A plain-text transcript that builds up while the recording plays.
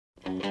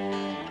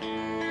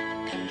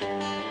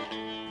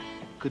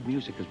Good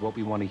music is what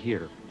we want to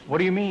hear. What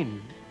do you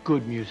mean,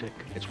 good music?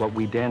 It's what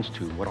we dance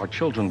to, what our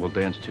children will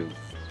dance to.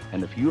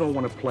 And if you don't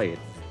want to play it,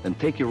 then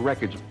take your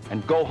records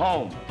and go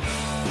home.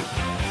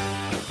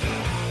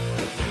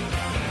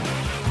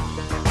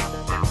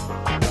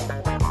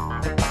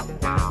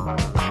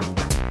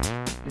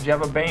 Did you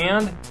have a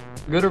band?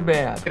 Good or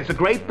bad? It's a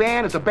great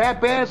band. It's a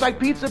bad band. It's like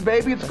pizza,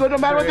 baby. It's good no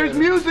matter what. There's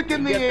music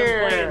in the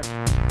air.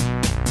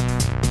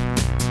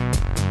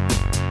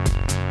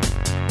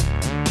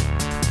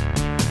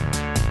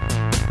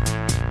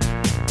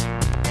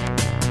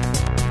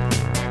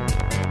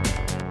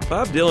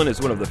 Bob Dylan is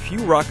one of the few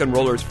rock and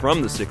rollers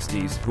from the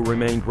 60s who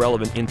remained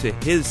relevant into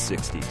his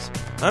 60s.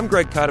 I'm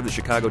Greg Cott of the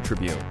Chicago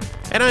Tribune.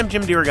 And I'm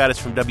Jim DeRogatis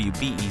from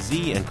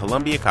WBEZ and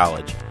Columbia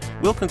College.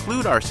 We'll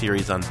conclude our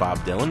series on Bob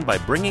Dylan by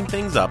bringing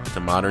things up to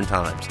modern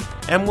times.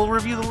 And we'll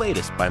review the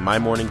latest by My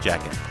Morning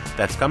Jacket.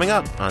 That's coming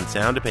up on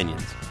Sound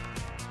Opinions.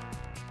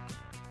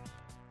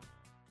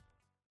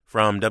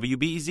 From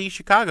WBEZ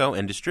Chicago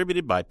and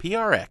distributed by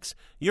PRX,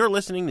 you're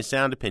listening to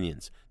Sound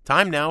Opinions.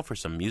 Time now for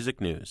some music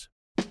news.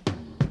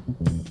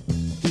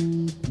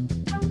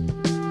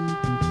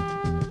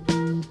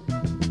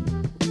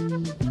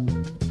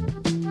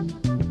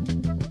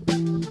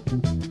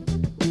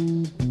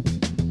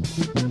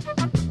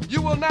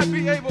 You will not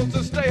be able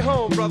to stay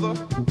home, brother.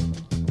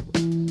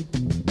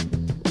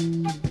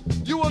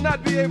 You will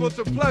not be able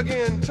to plug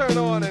in, turn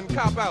on, and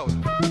cop out.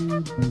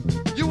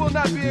 You will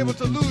not be able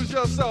to lose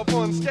yourself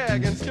on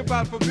Skag and skip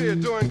out for beer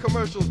during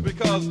commercials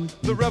because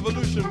the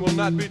revolution will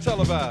not be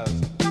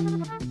televised.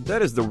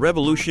 That is The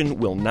Revolution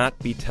Will Not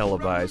Be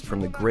Televised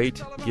from the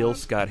great Gil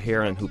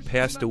Scott-Heron, who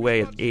passed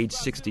away at age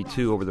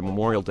 62 over the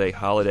Memorial Day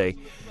holiday.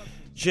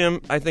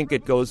 Jim, I think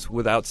it goes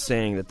without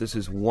saying that this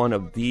is one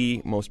of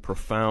the most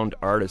profound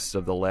artists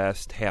of the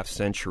last half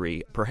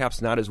century,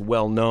 perhaps not as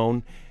well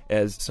known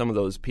as some of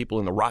those people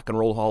in the Rock and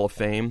Roll Hall of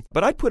Fame,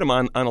 but I'd put him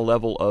on a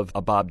level of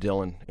a Bob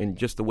Dylan in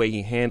just the way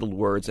he handled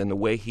words and the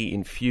way he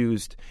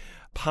infused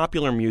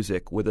popular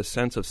music with a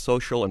sense of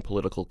social and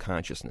political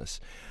consciousness.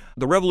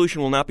 The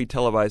Revolution Will Not Be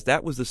Televised,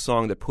 that was the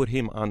song that put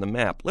him on the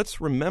map.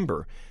 Let's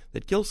remember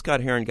that Gil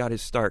Scott-Heron got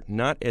his start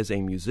not as a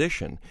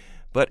musician,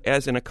 but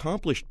as an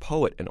accomplished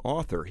poet and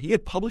author. He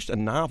had published a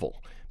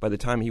novel by the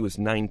time he was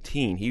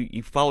 19.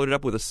 He followed it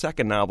up with a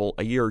second novel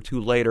a year or two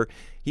later.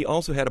 He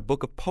also had a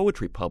book of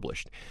poetry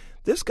published.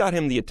 This got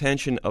him the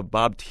attention of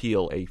Bob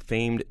Thiel, a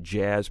famed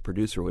jazz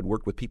producer who had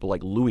worked with people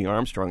like Louis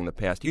Armstrong in the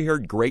past. He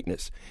heard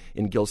greatness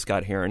in Gil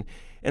Scott-Heron.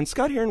 And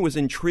Scott-Heron was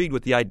intrigued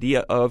with the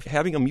idea of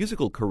having a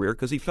musical career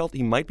because he felt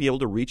he might be able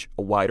to reach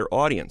a wider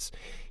audience.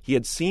 He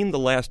had seen the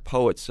Last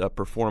Poets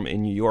perform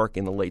in New York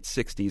in the late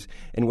 60s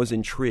and was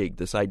intrigued,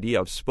 this idea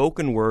of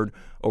spoken word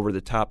over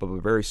the top of a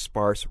very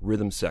sparse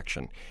rhythm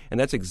section. And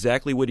that's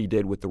exactly what he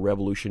did with The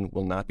Revolution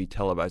Will Not Be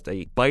Televised,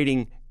 a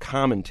biting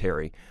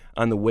commentary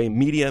on the way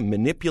media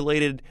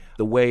manipulated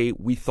the way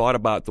we thought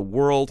about the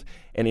world,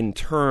 and in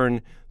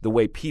turn, the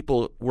way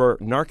people were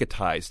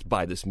narcotized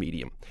by this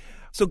medium.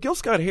 So Gil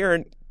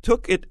Scott-Heron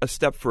took it a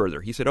step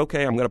further. He said,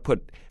 okay, I'm going to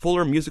put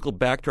fuller musical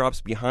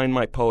backdrops behind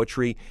my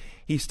poetry.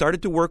 He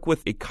started to work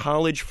with a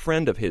college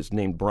friend of his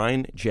named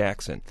Brian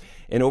Jackson.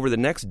 And over the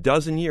next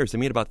dozen years, they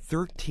made about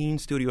 13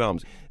 studio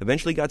albums.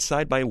 Eventually got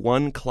signed by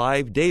one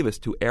Clive Davis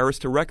to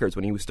Arista Records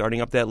when he was starting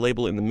up that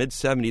label in the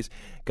mid-'70s.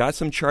 Got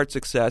some chart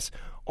success.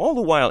 All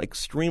the while,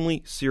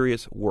 extremely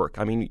serious work.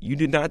 I mean, you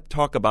did not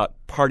talk about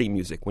party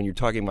music when you're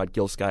talking about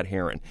Gil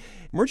Scott-Heron.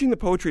 Merging the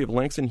poetry of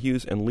Langston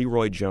Hughes and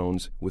Leroy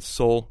Jones with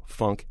soul,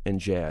 funk, and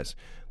jazz.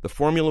 The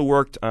formula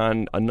worked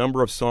on a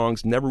number of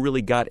songs, never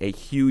really got a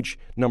huge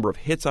number of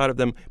hits out of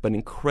them, but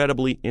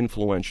incredibly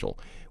influential.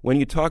 When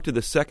you talk to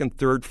the second,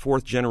 third,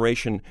 fourth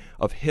generation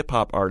of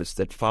hip-hop artists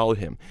that followed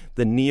him,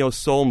 the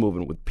neo-soul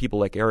movement with people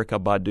like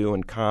Erykah Badu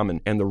and Common,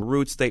 and the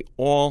Roots, they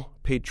all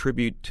paid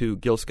tribute to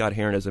Gil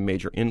Scott-Heron as a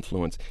major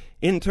influence.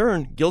 In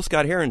turn, Gil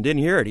Scott-Heron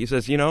didn't hear it. He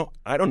says,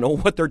 I don't know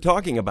what they're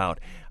talking about.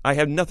 I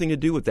have nothing to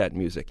do with that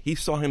music. He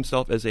saw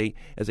himself as a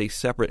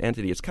separate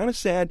entity. It's kind of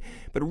sad,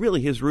 but really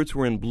his roots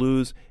were in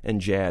blues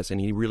and jazz, and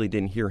he really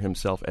didn't hear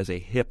himself as a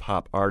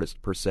hip-hop artist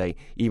per se,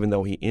 even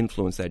though he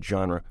influenced that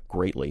genre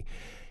greatly.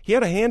 He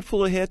had a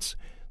handful of hits.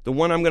 The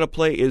one I'm going to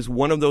play is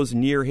one of those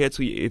near hits.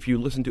 If you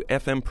listen to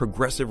FM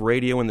progressive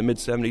radio in the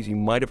mid-'70s, you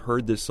might have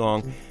heard this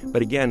song.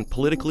 But again,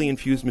 politically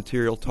infused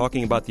material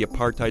talking about the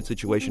apartheid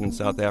situation in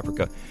South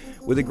Africa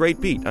with a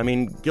great beat. I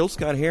mean, Gil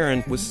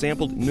Scott-Heron was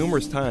sampled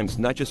numerous times,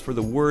 not just for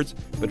the words,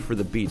 but for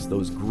the beats,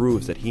 those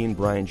grooves that he and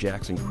Brian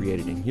Jackson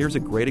created. And here's a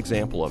great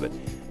example of it.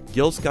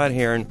 Gil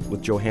Scott-Heron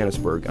with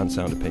Johannesburg on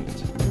Sound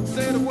Opinions.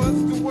 Said what's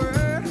the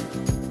word?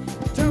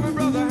 Tell me,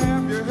 brother,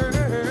 have you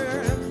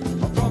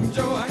heard from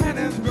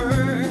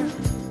Johannesburg?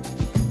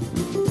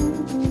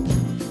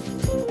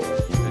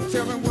 And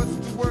tell me what's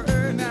the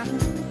word now?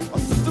 Oh,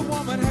 sister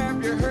woman,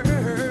 have you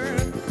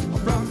heard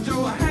from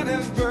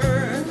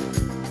Johannesburg?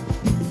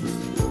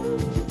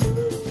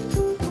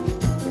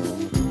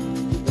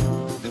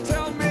 They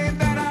tell me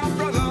that our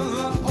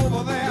brothers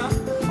over there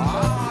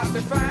are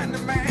defined the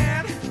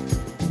man.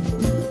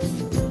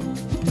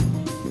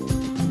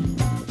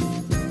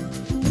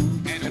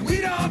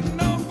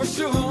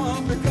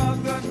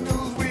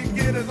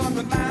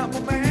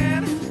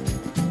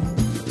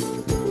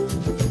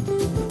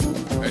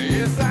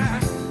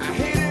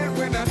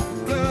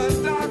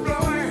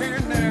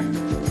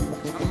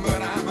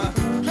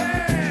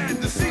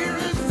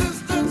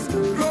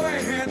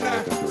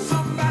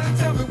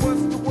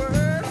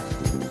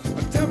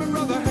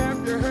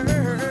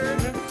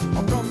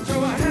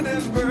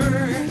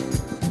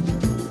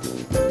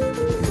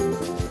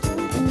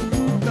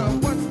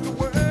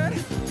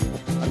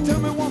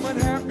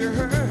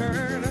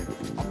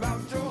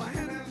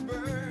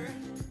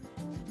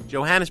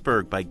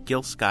 Johannesburg by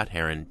Gil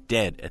Scott-Heron,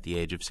 dead at the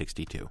age of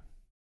 62.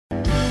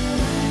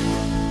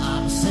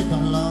 I'm sick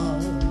of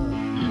love.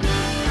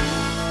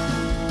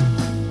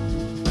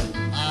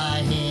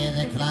 I hear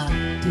the clock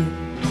tick.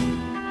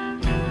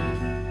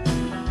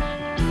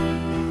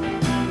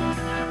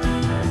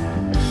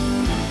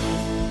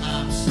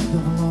 I'm sick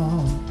of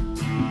love.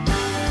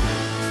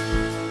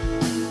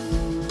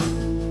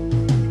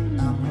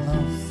 I'm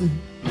lovesick.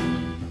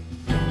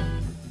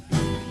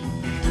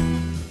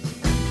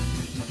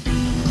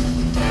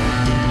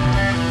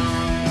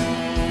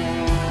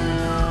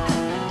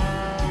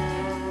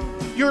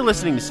 You're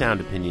listening to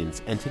Sound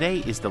Opinions, and today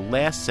is the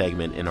last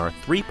segment in our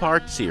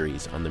three-part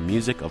series on the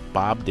music of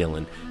Bob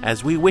Dylan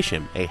as we wish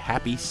him a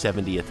happy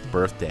 70th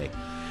birthday.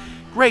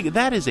 Greg,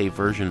 that is a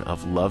version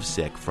of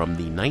Lovesick from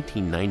the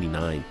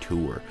 1999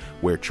 tour,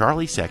 where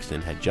Charlie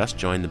Sexton had just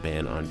joined the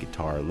band on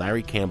guitar,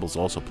 Larry Campbell's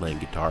also playing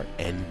guitar,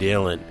 and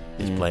Dylan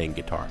is playing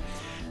guitar.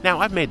 Now,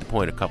 I've made the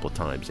point a couple of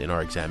times in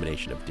our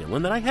examination of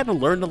Dylan that I had to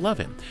learn to love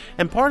him.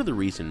 And part of the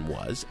reason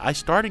was I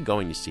started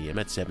going to see him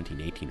at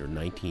 17, 18, or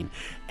 19,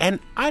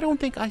 and I don't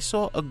think I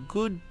saw a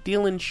good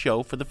Dylan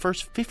show for the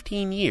first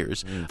 15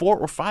 years, 4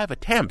 or 5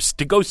 attempts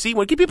to go see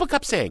one. People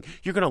kept saying,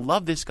 you're going to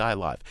love this guy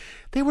live.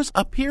 There was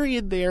a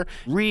period there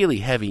really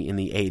heavy in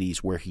the 80s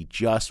where he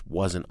just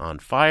wasn't on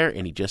fire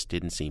and he just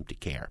didn't seem to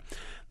care.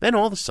 Then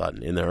all of a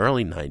sudden, in the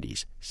early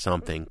 90s,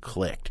 something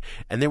clicked.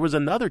 And there was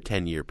another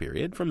 10-year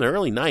period from the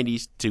early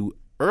 90s to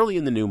early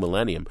in the new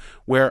millennium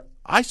where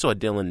I saw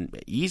Dylan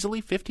easily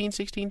 15,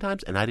 16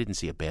 times, and I didn't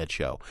see a bad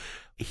show.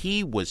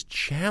 He was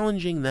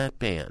challenging that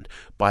band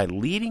by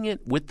leading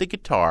it with the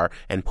guitar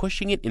and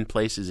pushing it in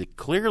places it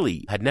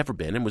clearly had never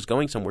been and was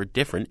going somewhere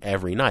different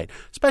every night,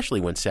 especially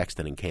when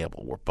Sexton and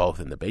Campbell were both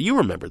in the band. You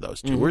remember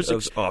those tours. That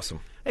was awesome.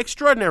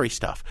 Extraordinary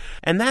stuff.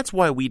 And that's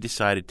why we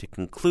decided to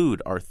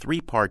conclude our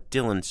 3-part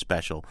Dylan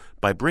special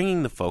by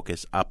bringing the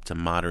focus up to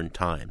modern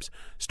times,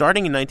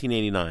 starting in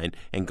 1989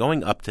 and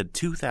going up to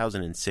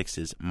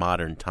 2006's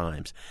modern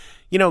times.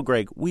 You know,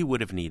 Greg, we would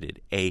have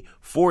needed a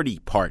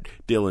 40-part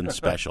Dylan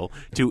special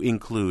to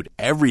include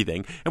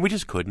everything, and we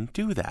just couldn't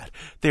do that.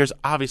 There's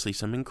obviously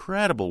some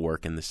incredible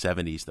work in the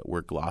 70s that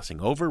we're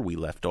glossing over. We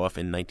left off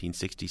in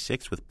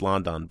 1966 with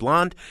Blonde on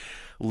Blonde.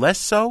 Less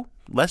so,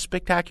 less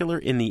spectacular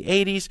in the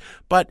 80s,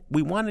 but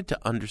we wanted to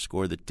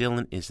underscore that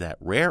Dylan is that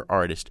rare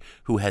artist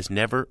who has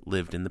never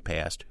lived in the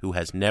past, who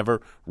has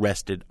never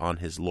rested on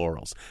his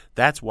laurels.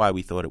 That's why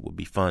we thought it would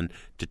be fun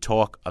to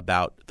talk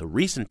about the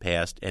recent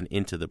past and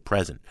into the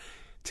present.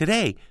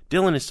 Today,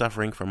 Dylan is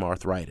suffering from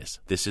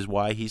arthritis. This is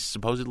why he's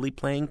supposedly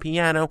playing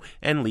piano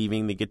and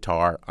leaving the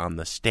guitar on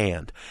the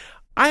stand.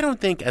 I don't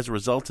think as a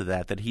result of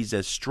that he's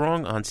as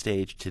strong on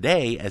stage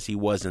today as he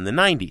was in the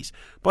 90s.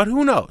 But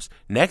who knows?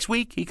 Next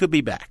week, he could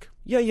be back.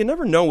 Yeah, you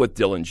never know with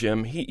Dylan,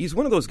 Jim. He's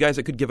one of those guys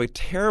that could give a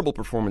terrible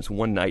performance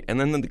one night, and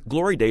then the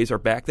glory days are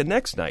back the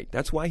next night.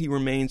 That's why he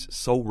remains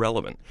so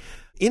relevant.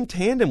 In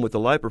tandem with the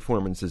live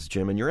performances,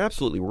 Jim, and you're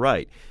absolutely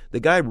right, the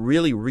guy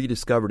really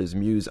rediscovered his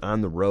muse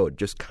on the road,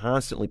 just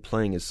constantly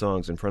playing his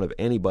songs in front of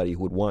anybody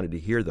who had wanted to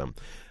hear them.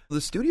 The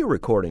studio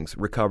recordings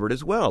recovered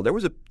as well. There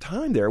was a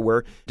time there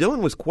where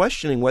Dylan was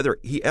questioning whether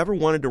he ever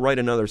wanted to write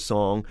another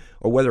song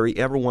or whether he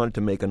ever wanted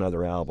to make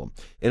another album.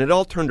 And it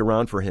all turned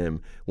around for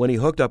him when he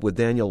hooked up with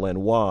Daniel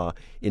Lanois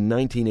in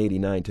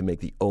 1989 to make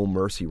the Oh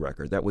Mercy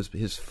record. That was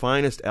his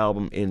finest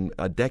album in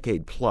a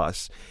decade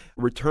plus.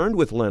 Returned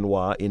with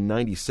Lanois in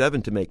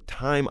 97 to make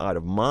Time Out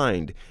of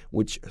Mind,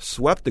 which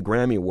swept the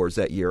Grammy Awards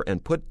that year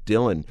and put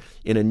Dylan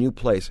in a new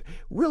place.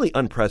 Really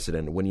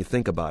unprecedented when you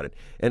think about it.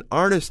 An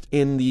artist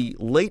in the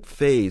late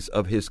phase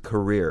of his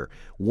career,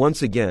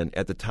 once again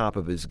at the top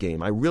of his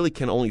game. I really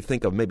can only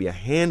think of maybe a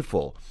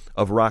handful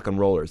of rock and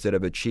rollers that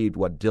have achieved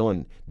what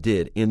Dylan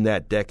did in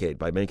that decade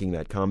by making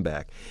that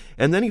comeback.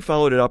 And then he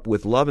followed it up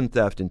with Love and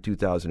Theft in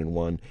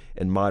 2001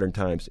 and Modern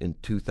Times in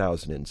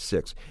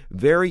 2006.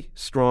 Very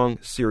strong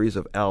series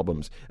of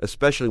albums,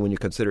 especially when you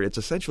consider it's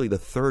essentially the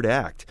third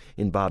act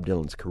in Bob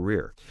Dylan's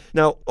career.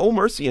 Now, Oh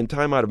Mercy and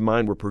Time Out of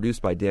Mind were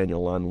produced by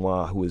Daniel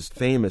Lanois, who is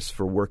famous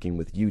for working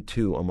with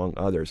U2, among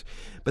others.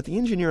 But the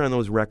engineer on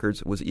those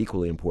records was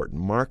equally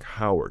important, Mark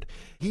Howard.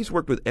 He's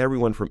worked with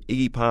everyone from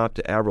Iggy Pop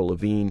to Avril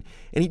Lavigne,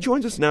 and he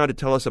joins us now to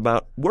tell us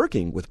about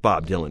working with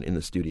Bob Dylan in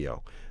the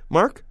studio.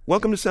 Mark,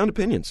 welcome to Sound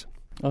Opinions.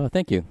 Oh,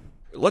 thank you.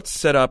 Let's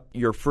set up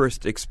your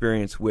first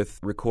experience with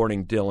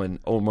recording Dylan,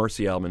 Oh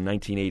Mercy album in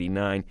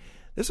 1989.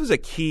 This was a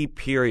key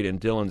period in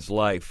Dylan's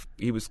life.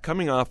 He was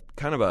coming off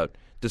kind of a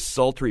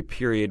desultory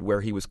period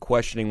where he was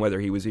questioning whether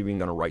he was even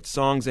going to write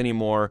songs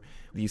anymore.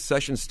 These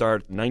sessions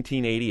start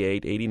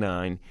 1988,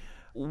 89.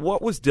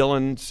 What was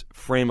Dylan's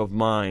frame of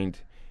mind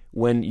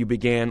when you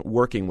began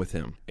working with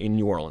him in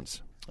New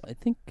Orleans? I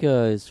think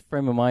his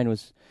frame of mind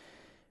was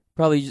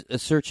probably a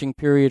searching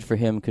period for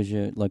him because,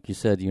 like you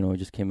said, he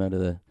just came out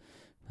of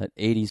that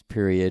 80s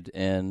period.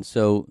 And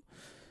so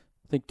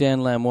I think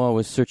Dan Lanois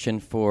was searching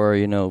for,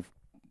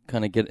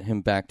 kind of get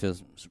him back to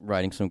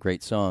writing some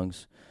great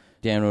songs.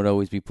 Dan would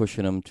always be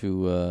pushing him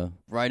to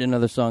write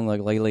another song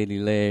like Lay Lady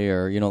Lay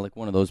or, like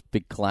one of those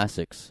big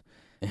classics.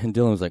 And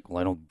Dylan was like,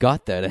 well, I don't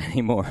got that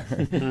anymore.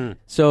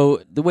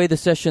 So the way the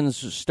sessions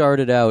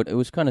started out, it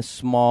was kind of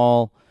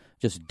small,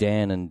 just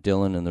Dan and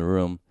Dylan in the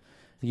room.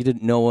 He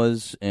didn't know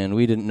us, and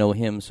we didn't know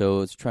him,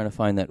 so it's trying to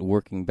find that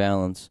working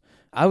balance.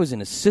 I was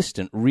an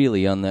assistant,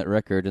 really, on that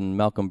record, and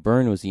Malcolm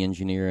Byrne was the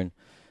engineer. And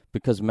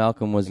because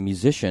Malcolm was a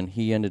musician,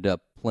 he ended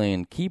up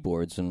playing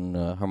keyboards and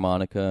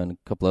harmonica and a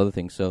couple other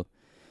things. So,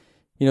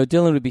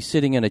 Dylan would be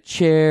sitting in a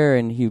chair,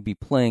 and he would be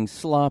playing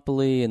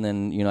sloppily, and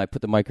then, I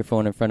put the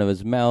microphone in front of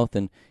his mouth,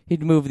 and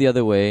he'd move the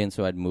other way, and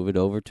so I'd move it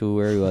over to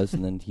where he was,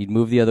 and then he'd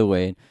move the other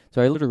way.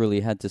 So I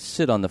literally had to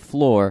sit on the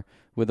floor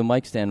with a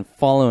mic stand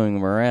following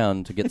him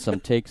around to get some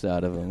takes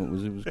out of him.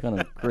 It was kind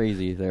of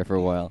crazy there for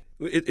a while.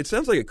 It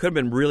sounds like it could have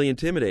been really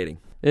intimidating.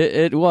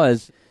 It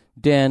was.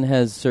 Dan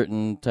has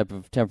certain type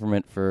of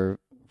temperament for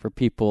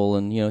people,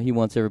 and, he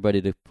wants everybody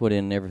to put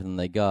in everything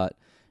they got.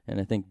 And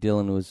I think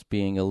Dylan was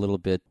being a little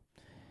bit,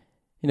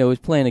 was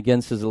playing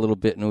against us a little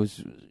bit, and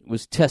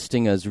was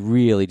testing us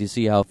really to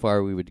see how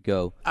far we would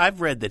go. I've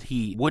read that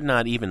he would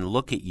not even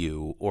look at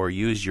you or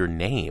use your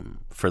name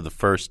for the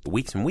first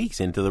weeks and weeks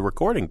into the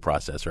recording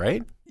process,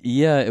 right?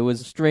 Yeah, it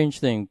was a strange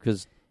thing,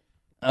 because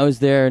I was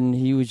there, and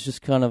he was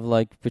just kind of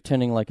like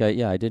pretending like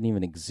I didn't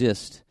even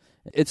exist.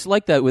 It's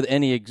like that with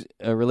any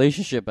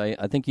relationship.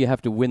 I think you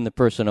have to win the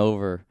person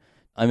over.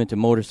 I'm into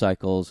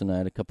motorcycles, and I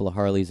had a couple of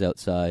Harleys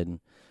outside, and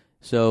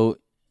so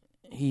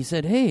he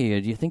said, hey,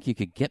 do you think you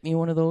could get me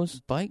one of those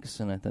bikes?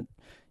 And I thought,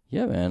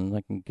 yeah, man,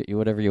 I can get you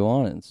whatever you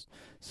want. And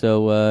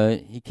so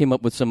he came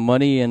up with some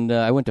money, and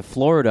I went to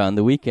Florida on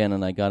the weekend,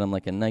 and I got him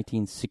like a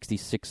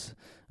 1966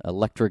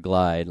 Electra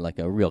Glide, like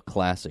a real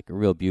classic, a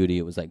real beauty.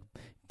 It was like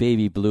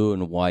baby blue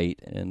and white.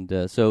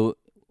 And so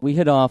we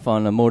hit off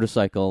on a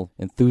motorcycle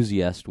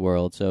enthusiast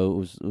world, so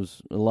it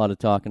was a lot of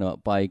talking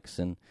about bikes,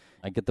 and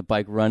I get the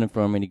bike running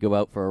for him, and he'd go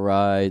out for a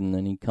ride, and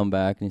then he'd come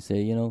back, and he'd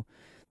say,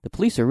 the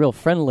police are real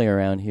friendly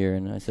around here.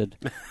 And I said,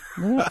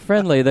 they're not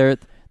friendly.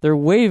 They're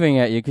waving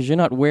at you because you're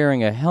not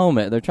wearing a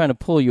helmet. They're trying to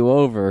pull you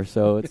over.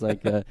 So it's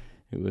like it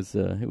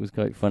was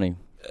quite funny.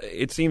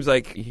 It seems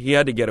like he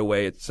had to get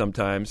away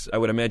sometimes. I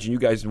would imagine you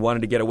guys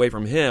wanted to get away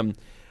from him.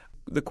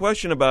 The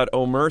question about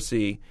Oh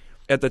Mercy,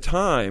 at the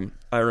time,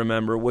 I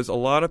remember, was a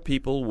lot of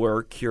people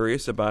were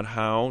curious about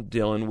how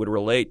Dylan would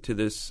relate to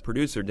this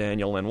producer,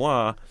 Daniel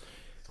Lanois,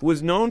 who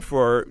was known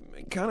for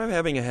kind of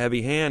having a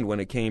heavy hand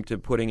when it came to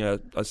putting a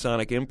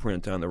sonic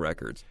imprint on the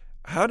records.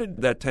 How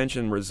did that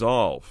tension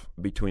resolve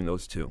between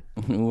those two?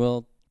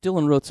 Well,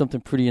 Dylan wrote something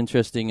pretty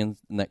interesting in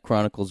that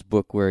Chronicles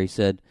book where he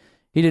said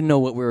he didn't know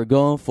what we were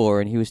going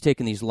for, and he was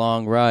taking these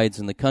long rides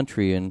in the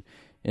country, and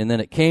then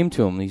it came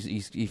to him.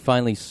 He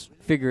finally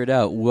figured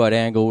out what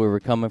angle we were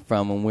coming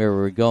from and where we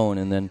were going,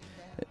 and then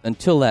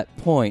until that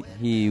point,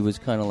 he was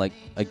kind of like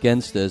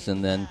against us,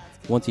 and then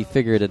once he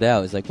figured it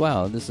out, he's like,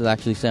 wow, this is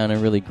actually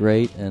sounding really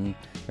great, and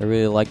I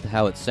really like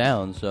how it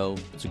sounds, so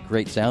it's a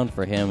great sound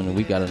for him, and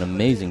we got an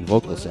amazing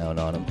vocal sound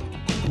on him.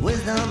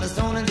 Wisdom is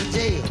thrown into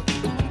jail.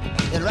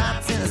 It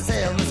rots in a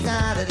cell,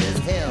 misguided as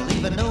hell,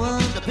 leaving no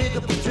one to pick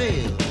up the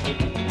trail.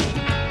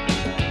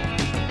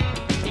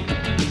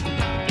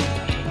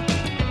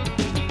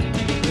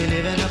 We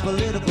live in a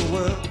political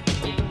world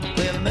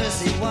where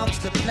mercy walks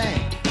the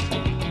plank.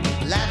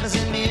 Life is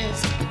in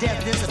mirrors,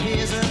 death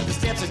disappears up the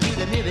steps into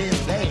the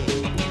nearest bay.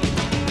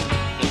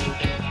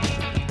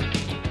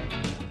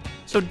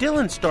 So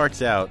Dylan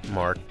starts out,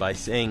 Mark, by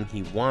saying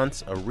he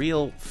wants a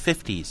real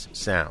 50s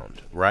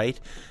sound, right?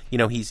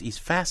 He's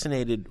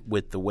fascinated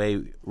with the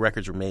way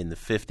records were made in the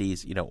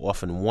 50s,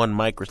 often one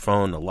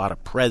microphone, a lot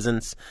of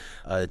presence,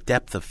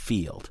 depth of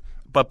field.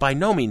 But by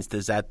no means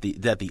is that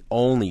the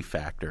only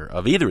factor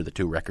of either of the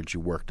two records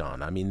you worked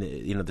on. I mean,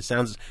 the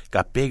sounds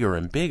got bigger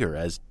and bigger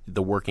as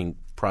the working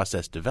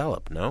process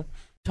developed, no?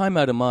 Time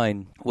Out of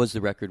Mind was the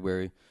record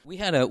where we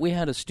had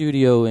a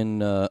studio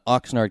in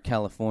Oxnard,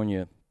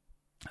 California.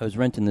 I was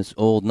renting this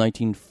old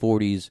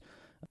 1940s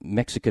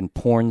Mexican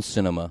porn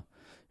cinema.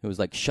 It was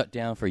like shut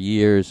down for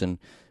years, and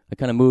I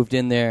kind of moved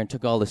in there and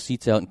took all the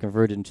seats out and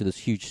converted it into this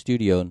huge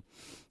studio, and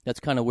that's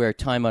kind of where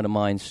Time Out of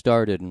Mind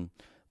started. And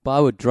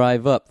Bob would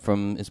drive up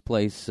from his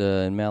place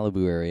in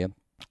Malibu area,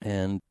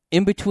 and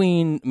in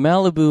between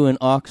Malibu and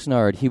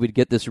Oxnard, he would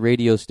get this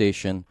radio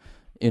station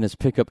in his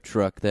pickup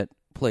truck that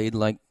played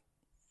like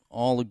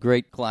all the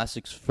great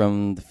classics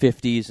from the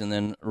 50s, and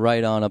then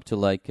right on up to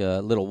like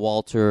Little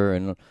Walter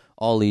and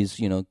all these,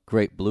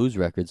 great blues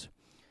records.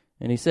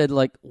 And he said,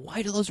 like,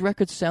 why do those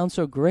records sound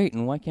so great,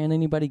 and why can't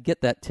anybody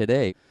get that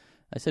today?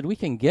 I said, we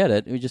can get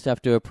it. We just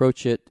have to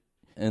approach it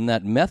in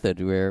that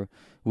method where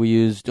we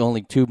used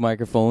only tube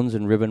microphones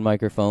and ribbon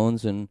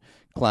microphones and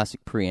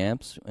classic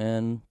preamps.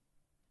 And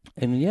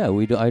yeah,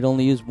 I'd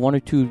only use one or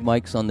two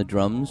mics on the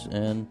drums,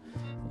 and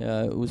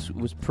it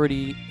was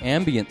pretty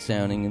ambient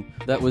sounding. And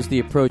that was the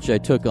approach I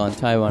took on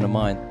Time Out of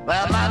Mind.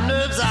 Well, my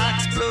nerves are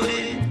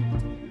exploding,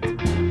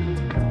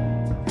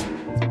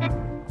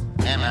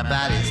 and my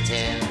body's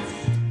tense.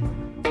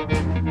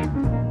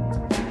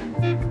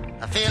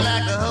 I feel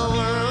like the whole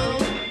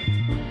world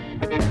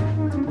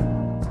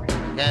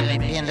got me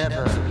pinned up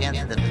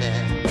against the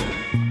fence.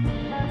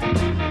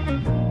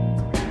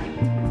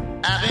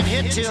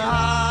 too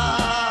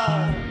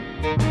hard.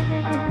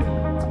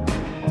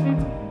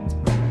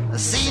 I've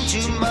seen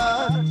too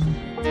much.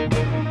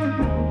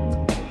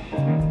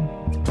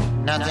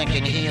 Nothing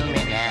can heal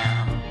me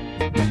now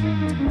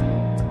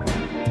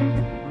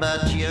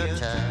but your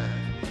touch.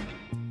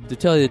 To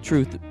tell you the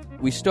truth,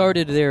 we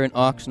started there in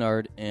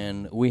Oxnard,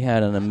 and we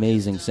had an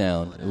amazing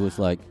sound. It was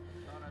like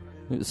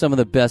some of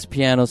the best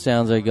piano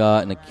sounds I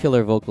got and a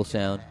killer vocal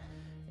sound.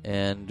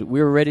 And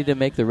we were ready to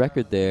make the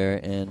record there,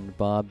 and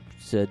Bob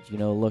said,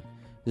 look,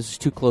 this is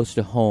too close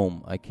to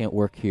home. I can't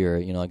work here.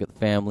 I got the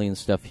family and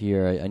stuff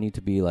here. I need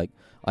to be, like,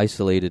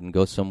 isolated and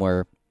go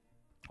somewhere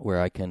where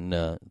I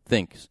can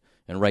think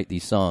and write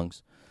these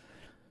songs.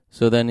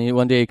 So then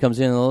one day he comes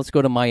in, and let's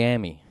go to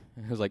Miami.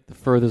 It was, like, the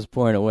furthest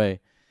point away.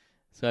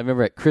 So I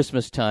remember at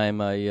Christmas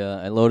time,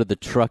 I loaded the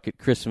truck at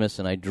Christmas,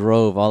 and I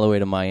drove all the way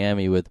to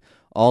Miami with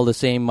all the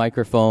same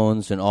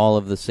microphones and all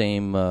of the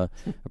same, I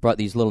brought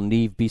these little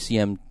Neve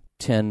BCM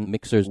 10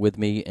 mixers with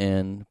me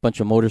and a bunch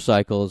of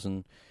motorcycles,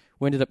 and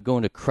we ended up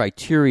going to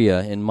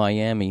Criteria in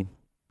Miami.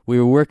 We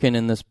were working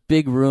in this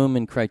big room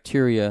in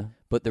Criteria,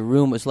 but the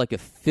room was like a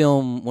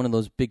film, one of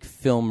those big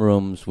film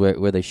rooms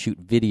where they shoot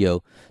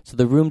video. So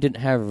the room didn't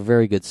have a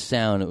very good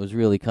sound. It was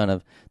really kind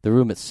of, the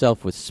room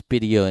itself was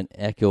spitty and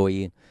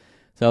echoey.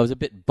 So I was a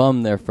bit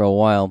bummed there for a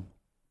while.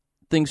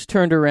 Things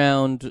turned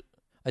around.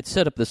 I'd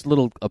set up this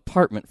little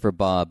apartment for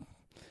Bob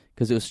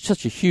because it was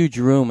such a huge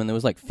room, and there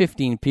was like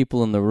 15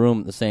 people in the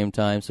room at the same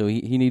time, so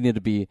he needed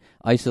to be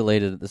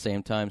isolated at the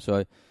same time.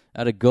 So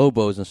out of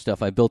gobos and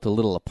stuff, I built a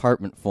little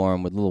apartment for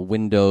him with little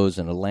windows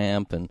and a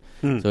lamp, and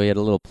so he had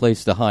a little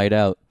place to hide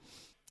out.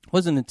 It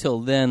wasn't until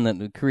then that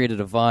it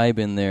created a vibe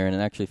in there, and it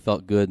actually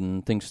felt good,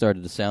 and things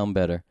started to sound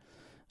better.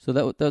 So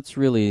that's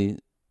really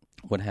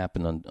what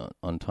happened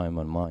on Time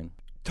on Mine.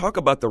 Talk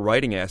about the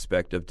writing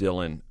aspect of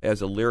Dylan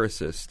as a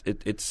lyricist.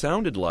 It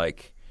sounded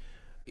like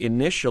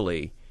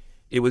initially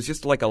it was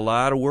just like a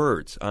lot of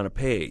words on a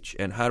page,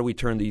 and how do we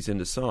turn these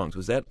into songs?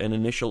 Was that an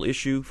initial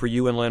issue for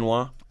you and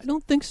Lanois? I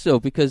don't think so,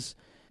 because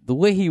the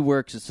way he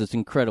works is just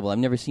incredible. I've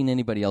never seen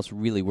anybody else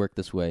really work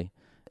this way.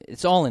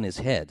 It's all in his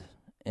head,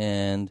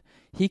 and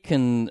he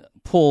can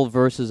pull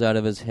verses out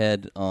of his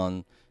head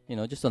on,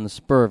 just on the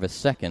spur of a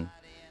second.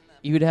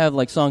 You would have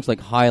like songs like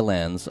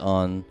Highlands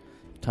on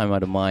Time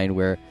Out of Mind,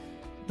 where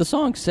the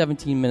song's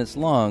 17 minutes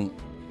long.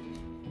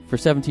 For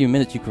 17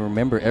 minutes, you can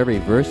remember every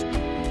verse.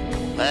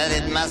 But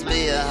it must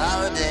be a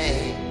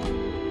holiday.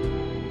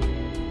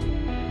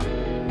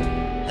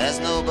 There's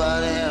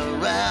nobody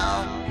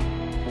around.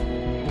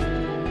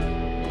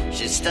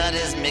 She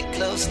studies me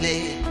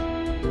closely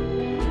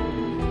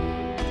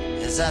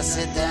as I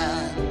sit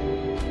down.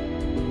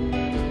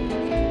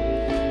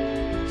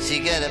 She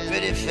got a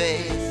pretty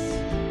face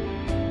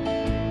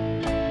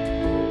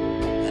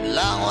and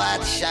long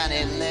white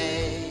shiny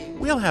legs.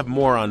 We'll have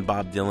more on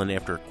Bob Dylan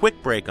after a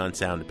quick break on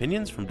Sound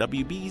Opinions from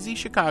WBEZ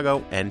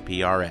Chicago and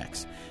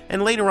PRX.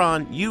 And later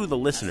on, you, the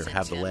listener,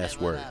 have the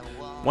last word.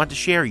 Want to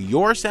share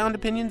your sound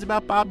opinions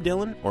about Bob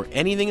Dylan or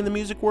anything in the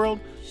music world?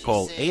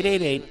 Call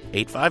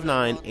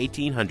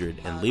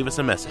 888-859-1800 and leave us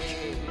a message.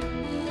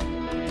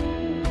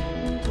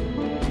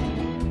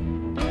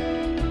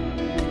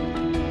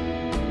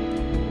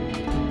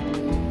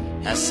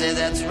 I say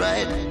that's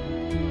right.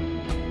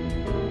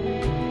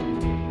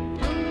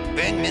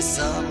 Bring me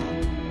some.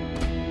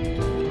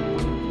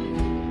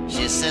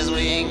 She says we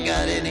ain't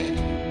got any.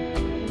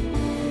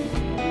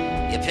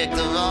 You picked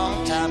the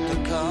wrong time to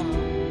come.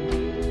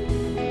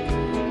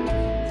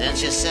 Then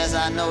she says,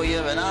 I know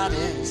you're an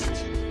artist.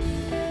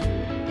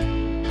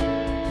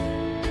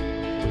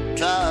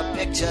 Draw a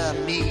picture of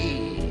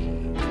me.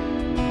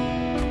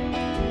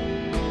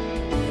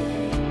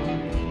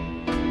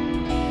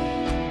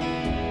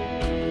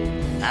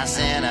 I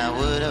said I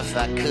would if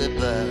I could,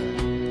 but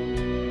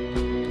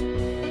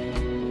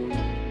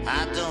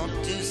I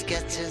don't do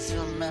sketches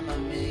from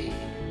memory.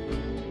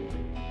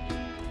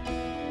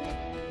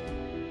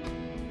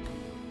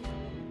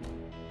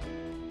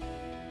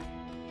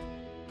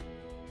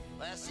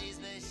 Well, she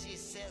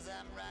says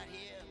I'm right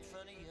here in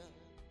front of you.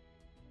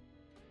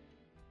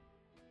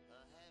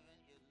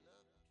 Haven't you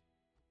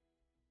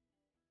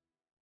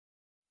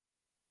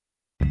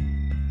looked?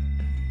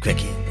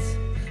 Crickets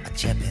are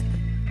chirping,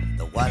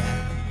 the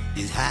water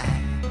is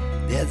high.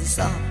 There's a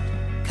soft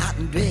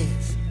cotton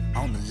dress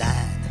on the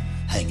line,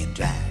 hanging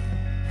dry.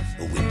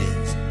 The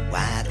windows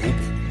wide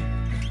open.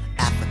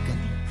 African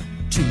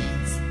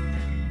trees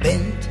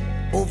bent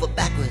over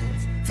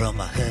backwards from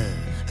a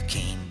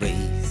hurricane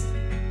breeze.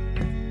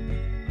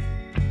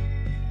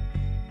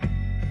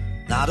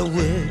 Not a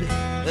word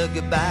of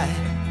goodbye,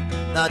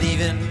 not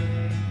even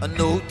a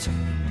note.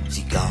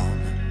 She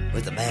gone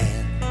with the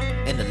man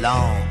in the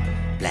long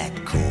black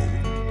coat.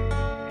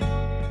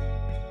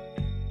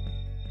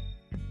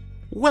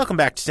 Welcome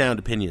back to Sound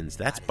Opinions.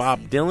 That's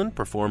Bob Dylan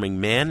performing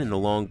Man in the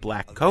Long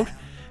Black Coat,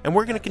 and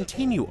we're going to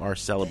continue our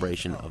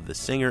celebration of the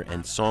singer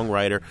and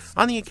songwriter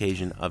on the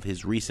occasion of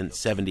his recent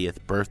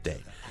 70th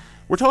birthday.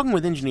 We're talking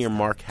with engineer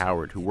Mark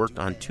Howard, who worked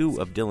on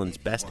two of Dylan's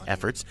best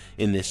efforts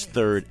in this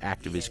third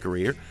act of his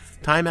career,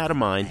 Time Out of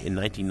Mind in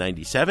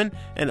 1997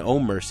 and Oh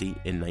Mercy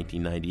in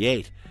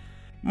 1998.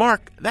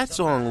 Mark, that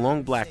song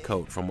Long Black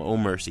Coat from Oh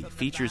Mercy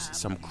features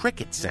some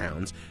cricket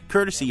sounds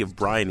courtesy of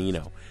Brian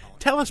Eno.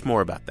 Tell us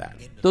more about that.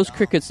 Those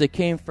crickets, they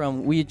came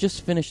from, we had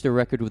just finished a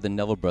record with the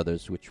Neville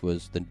Brothers, which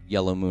was the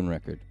Yellow Moon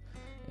record.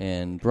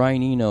 And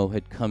Brian Eno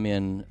had come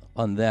in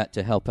on that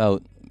to help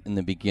out in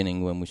the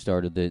beginning when we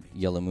started the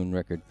Yellow Moon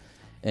record.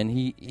 And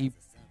he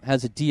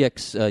has a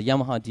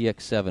Yamaha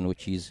DX7,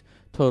 which he's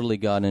totally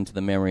got into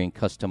the memory and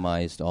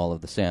customized all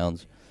of the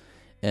sounds.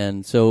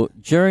 And so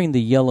during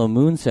the Yellow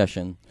Moon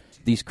session,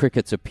 these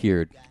crickets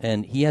appeared.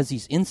 And he has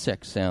these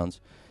insect sounds.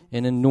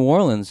 And in New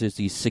Orleans, there's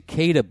these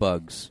cicada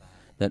bugs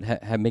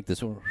that make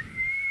this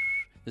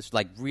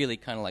like really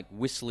kind of like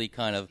whistly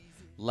kind of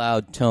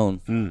loud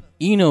tone.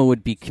 Eno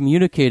would be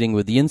communicating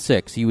with the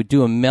insects. He would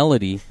do a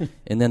melody,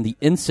 and then the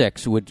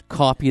insects would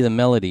copy the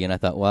melody. And I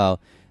thought, wow.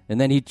 And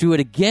then he'd do it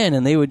again,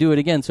 and they would do it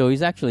again. So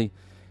he's actually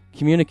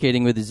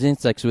communicating with his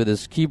insects with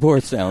his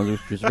keyboard sounds,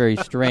 which was very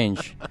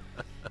strange.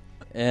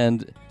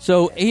 And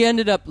so he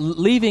ended up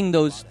leaving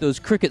those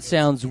cricket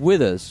sounds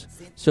with us.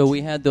 So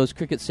we had those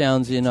cricket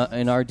sounds in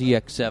our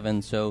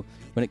DX7. So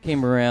when it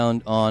came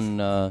around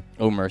on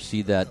Oh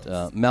Mercy,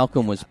 that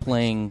Malcolm was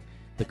playing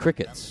the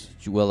crickets.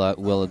 Well, I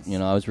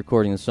was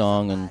recording the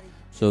song, and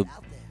so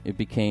it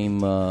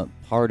became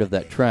part of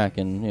that track.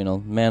 And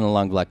Man in a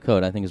Long Black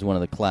Coat, I think, is one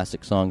of the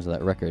classic songs of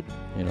that record.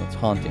 It's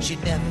haunting. She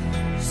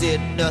never said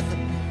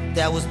nothing.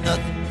 That was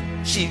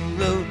nothing. She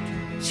wrote.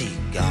 She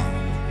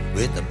gone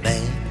with a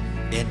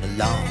man in a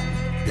long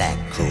black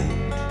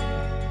coat.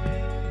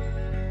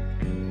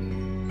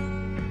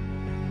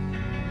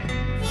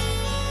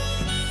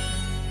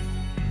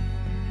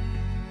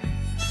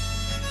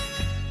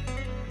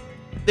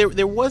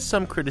 There was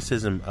some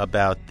criticism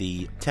about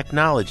the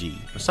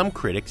technology. Some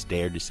critics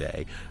dared to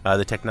say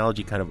the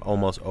technology kind of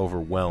almost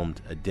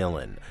overwhelmed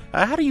Dylan.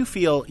 How do you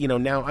feel,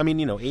 now,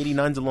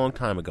 89's a long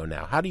time ago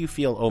now. How do you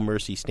feel Oh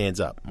Mercy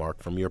stands up,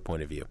 Mark, from your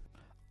point of view?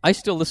 I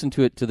still listen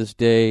to it to this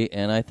day,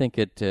 and I think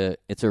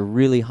it's a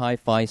really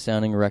hi-fi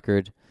sounding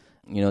record.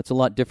 It's a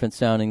lot different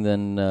sounding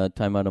than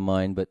Time Out of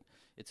Mind, but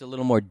it's a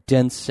little more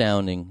dense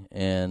sounding,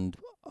 and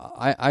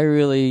I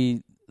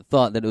really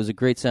thought that it was a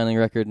great sounding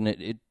record,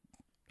 and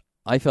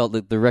I felt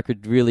that the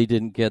record really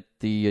didn't get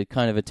the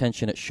kind of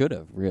attention it should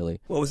have,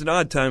 really. Well, it was an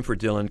odd time for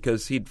Dylan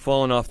because he'd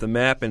fallen off the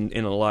map in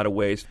a lot of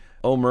ways.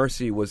 Oh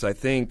Mercy was, I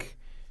think,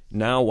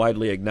 now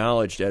widely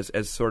acknowledged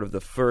as sort of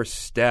the first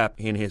step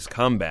in his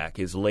comeback,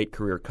 his late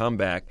career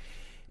comeback.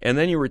 And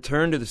then you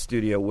returned to the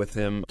studio with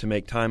him to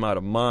make Time Out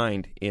of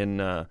Mind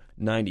in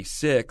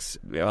 96.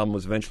 The album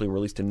was eventually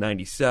released in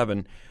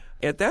 97.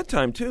 At that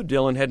time, too,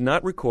 Dylan had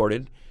not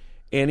recorded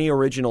any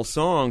original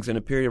songs in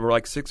a period of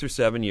like 6 or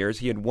 7 years.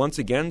 He had once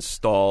again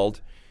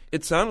stalled.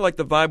 It sounded like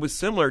the vibe was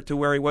similar to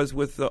where he was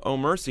with Oh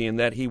Mercy, in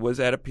that he was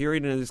at a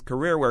period in his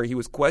career where he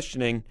was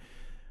questioning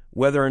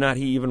whether or not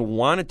he even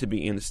wanted to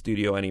be in the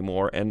studio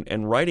anymore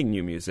and writing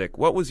new music.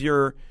 What was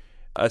your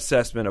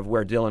assessment of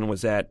where Dylan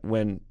was at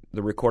when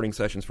the recording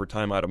sessions for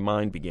Time Out of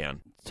Mind began?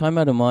 Time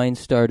Out of Mind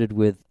started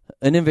with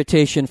an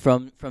invitation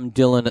from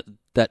Dylan at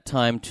that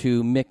time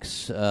to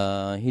mix.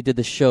 He did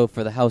the show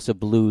for the House of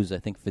Blues, I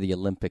think for the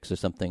Olympics or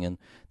something, and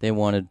they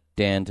wanted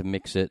Dan to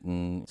mix it.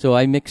 And so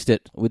I mixed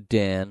it with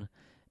Dan,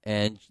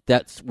 and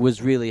that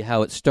was really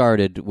how it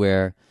started,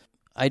 where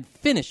I'd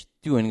finished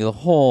doing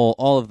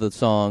all of the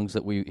songs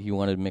that he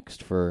wanted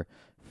mixed for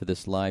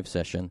this live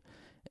session.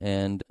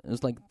 And it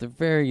was like the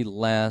very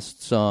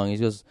last song. He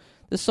goes,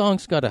 "This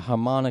song's got a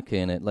harmonica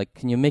in it. Like,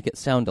 can you make it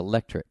sound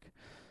electric?"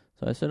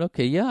 So I said,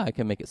 "Okay, yeah, I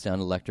can make it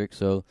sound electric."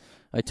 So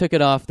I took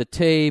it off the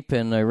tape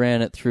and I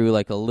ran it through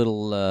like a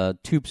little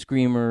tube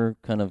screamer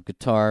kind of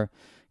guitar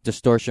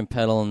distortion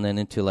pedal, and then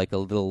into like a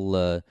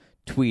little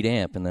tweed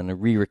amp, and then I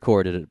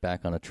re-recorded it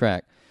back on a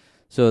track.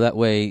 So that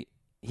way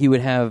he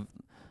would have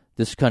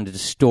this kind of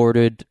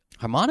distorted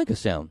harmonica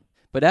sound.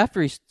 But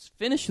after he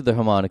finished with the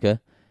harmonica,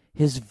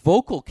 his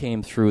vocal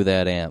came through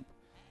that amp.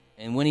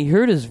 And when he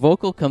heard his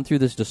vocal come through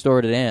this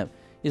distorted amp,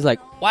 he's like,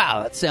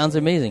 "Wow, that sounds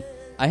amazing."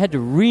 I had to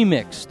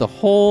remix the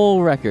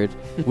whole record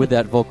with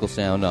that vocal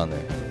sound on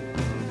there.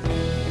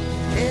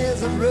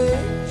 There's a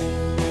rush,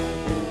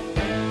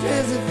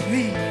 there's a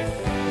free.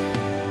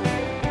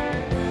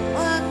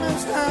 I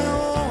must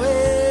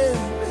always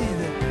be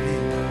the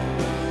free.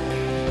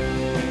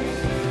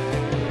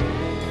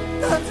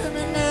 Come to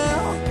me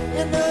now,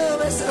 you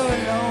know it's so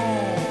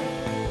long.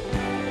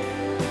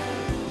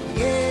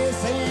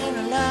 Yes, and a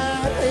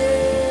life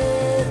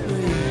is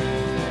free.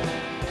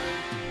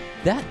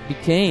 That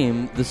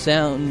became the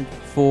sound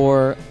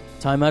for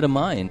Time Out of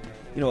Mind.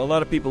 A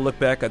lot of people look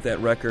back at that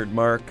record,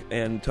 Mark,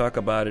 and talk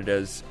about it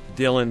as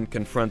Dylan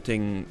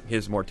confronting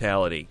his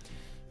mortality.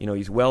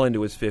 He's well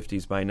into his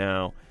 50s by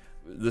now.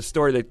 The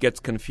story that gets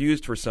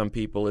confused for some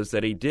people is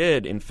that he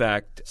did, in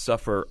fact,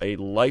 suffer a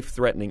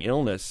life-threatening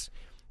illness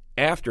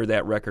after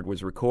that record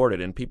was recorded,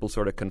 and people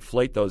sort of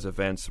conflate those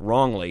events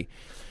wrongly.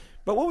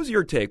 But what was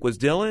your take? Was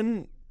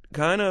Dylan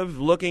kind of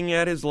looking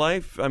at his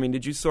life? I mean,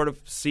 did you sort of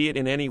see it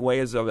in any way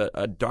as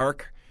a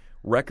dark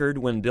record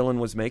when Dylan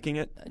was making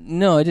it?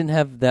 No, I didn't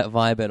have that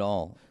vibe at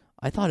all.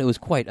 I thought it was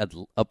quite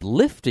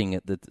uplifting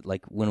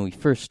like when we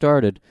first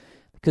started,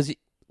 because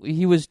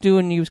he was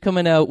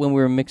coming out when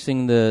we were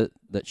mixing that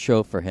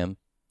show for him.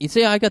 He'd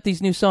say, "I got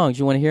these new songs.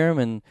 You want to hear them?"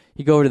 And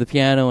he'd go over to the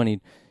piano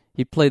and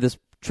he'd play this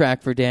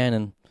track for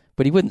Dan,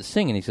 but he wouldn't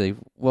sing. And he'd say,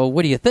 "Well,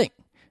 what do you think?"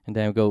 And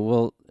Dan would go,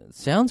 "Well, it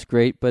sounds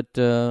great, but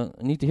I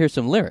need to hear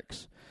some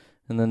lyrics."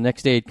 And then the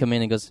next day he'd come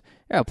in and goes,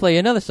 "Here, I'll play you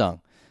another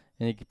song."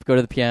 And he'd go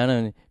to the piano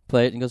and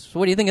play it and goes, "So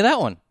what do you think of that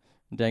one?"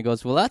 And Dan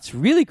goes, "Well, that's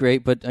really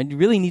great, but I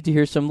really need to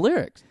hear some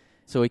lyrics."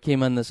 So he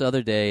came on this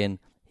other day and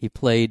he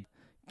played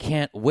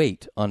 "Can't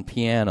Wait" on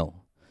piano.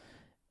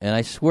 And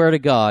I swear to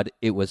God,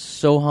 it was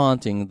so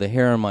haunting, the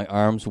hair on my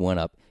arms went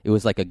up. It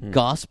was like a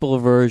gospel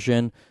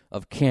version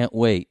of "Can't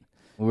Wait."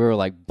 We were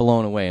like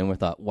blown away, and we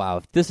thought, wow,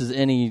 if this is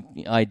any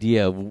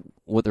idea of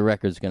what the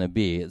record's going to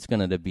be, it's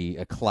going to be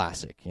a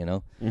classic, you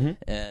know? Mm-hmm.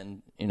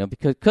 And, you know,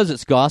 because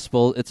it's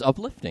gospel, it's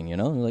uplifting, you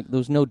know? Like, there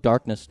was no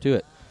darkness to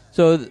it.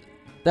 So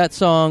that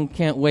song,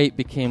 "Can't Wait,"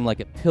 became like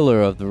a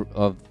pillar of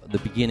the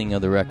beginning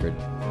of the record.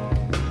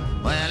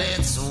 Well,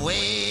 it's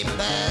way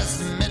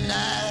past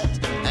midnight,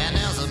 and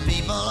there's a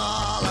people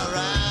all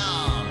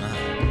around.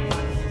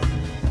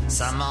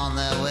 Some on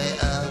their way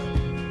up,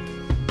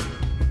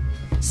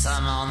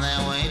 some on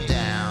their way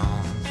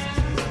down.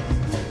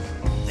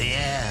 The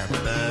air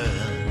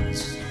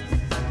burns,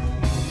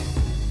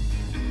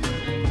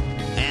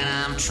 and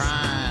I'm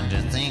trying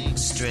to think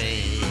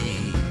straight.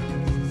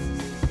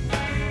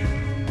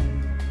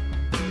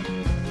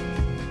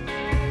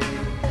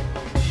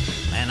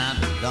 And I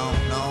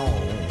don't know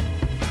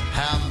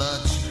how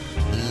much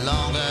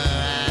longer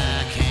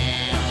I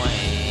can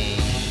wait.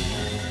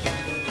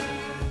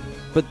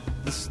 But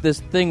this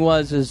thing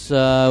was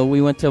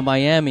we went to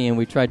Miami and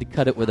we tried to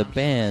cut it with a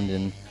band,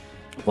 and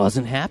it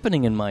wasn't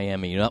happening in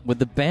Miami, not with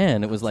the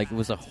band. It was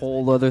a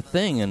whole other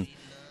thing, and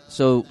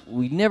so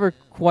we never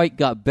quite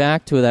got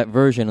back to that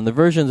version. And the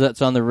version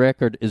that's on the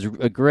record is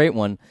a great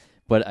one,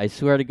 but I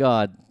swear to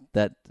God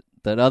that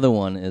other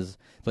one is.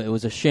 But it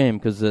was a shame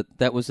because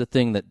that was the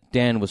thing that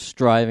Dan was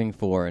striving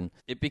for, and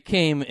it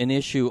became an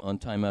issue on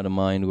Time Out of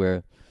Mind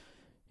where,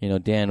 you know,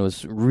 Dan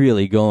was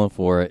really going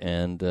for it,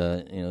 and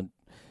you know,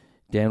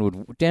 Dan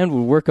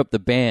would work up the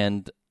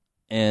band,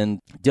 and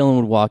Dylan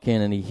would walk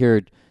in and he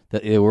heard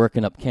that they were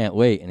working up "Can't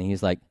Wait," and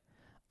he's like,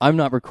 "I'm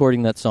not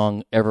recording that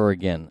song ever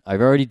again.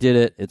 I've already did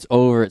it. It's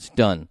over. It's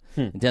done."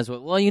 And Dan's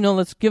like, "Well, you know,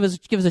 let's give us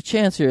a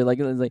chance here." Like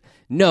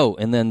no,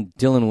 and then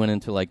Dylan went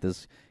into like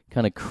this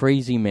kind of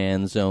crazy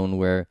man zone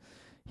where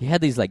he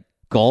had these like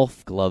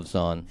golf gloves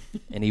on,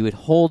 and he would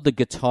hold the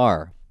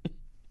guitar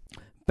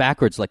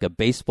backwards like a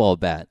baseball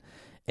bat,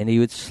 and he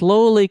would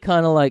slowly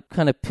kind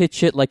of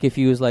pitch it like if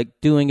he was like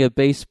doing a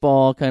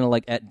baseball kind of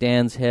like at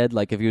Dan's head,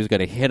 like if he was going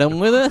to hit him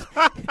with it.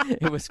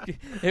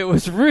 It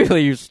was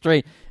really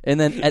strange. And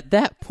then at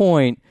that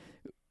point,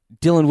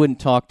 Dylan wouldn't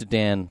talk to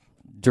Dan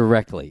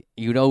directly.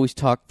 He would always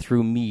talk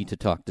through me to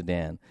talk to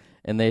Dan.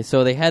 And they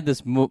had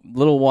this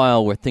little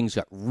while where things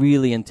got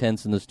really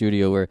intense in the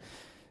studio where,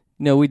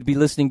 you know, we'd be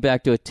listening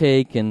back to a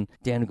take, and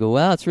Dan would go,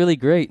 "Wow, it's really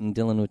great." And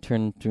Dylan would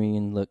turn to me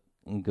and look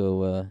and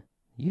go,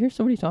 "You hear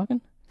somebody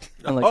talking?"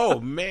 I'm like, oh,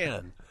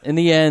 man. In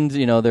the end,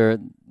 you know, they're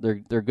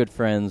good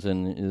friends,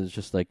 and it's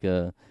just like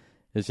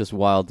it's just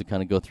wild to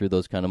kind of go through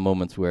those kind of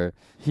moments where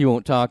he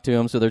won't talk to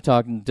him, so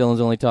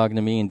Dylan's only talking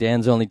to me, and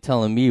Dan's only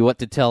telling me what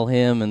to tell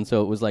him, and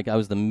so it was like I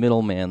was the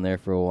middleman there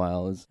for a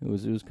while. It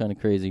was kind of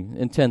crazy,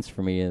 intense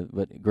for me,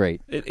 but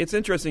great. It's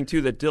interesting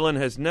too that Dylan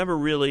has never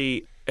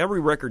really.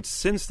 Every record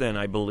since then,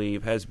 I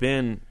believe, has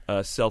been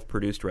a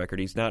self-produced record.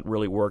 He's not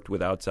really worked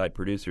with outside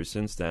producers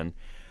since then.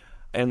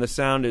 And the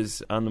sound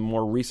is on the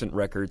more recent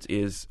records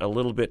is a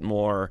little bit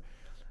more,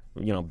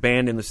 you know,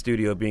 band in the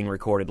studio being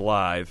recorded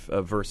live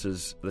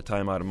versus the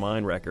Time Out of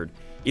Mind record.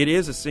 It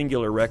is a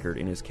singular record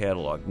in his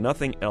catalog.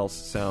 Nothing else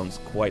sounds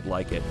quite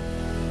like it.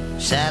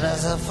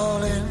 Shadows are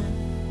falling,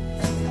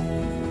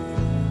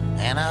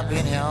 and I've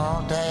been here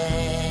all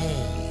day.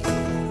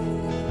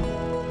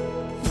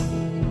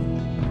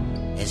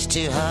 It's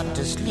too hot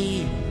to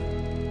sleep,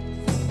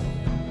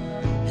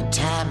 and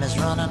time is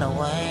running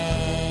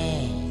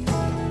away.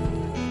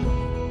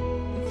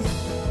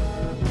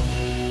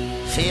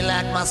 Feel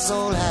like my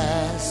soul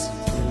has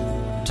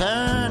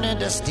turned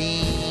into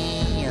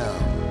steam.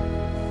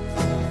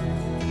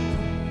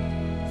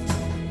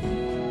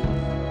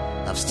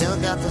 I've still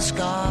got the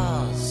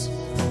scars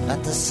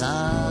like the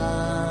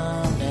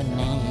sun and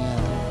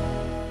neon.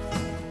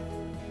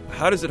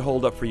 How does it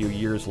hold up for you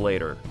years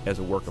later as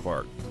a work of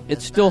art?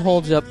 It still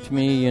holds up to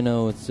me, you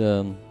know. It's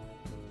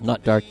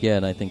Not Dark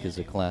Yet, I think, is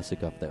a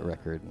classic off that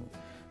record.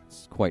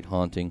 It's quite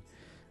haunting.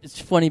 It's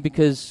funny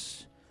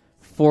because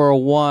for a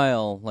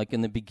while, like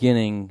in the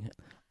beginning,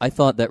 I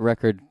thought that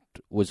record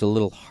was a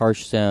little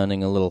harsh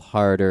sounding, a little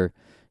harder,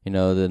 you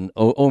know, than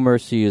Oh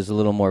Mercy is a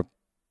little more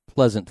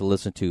pleasant to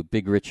listen to,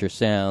 big, richer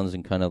sounds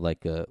and kind of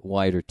like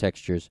wider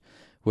textures,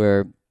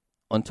 where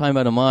on Time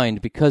Out of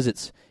Mind, because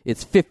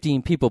it's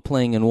 15 people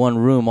playing in one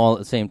room all at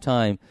the same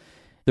time,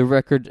 the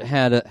record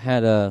had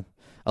a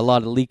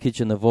lot of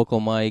leakage in the vocal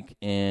mic,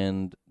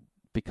 and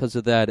because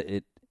of that,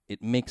 it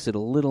makes it a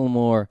little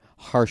more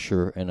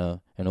harsher in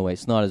a way.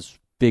 It's not as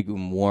big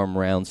and warm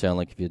round sound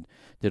like if you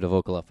did a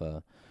vocal off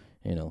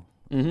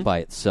by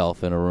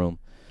itself in a room.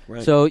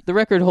 Right. So the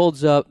record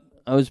holds up.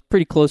 I was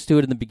pretty close to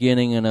it in the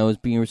beginning, and I was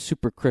being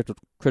super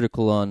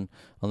critical on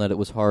that it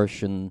was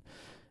harsh,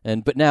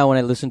 but now when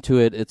I listen to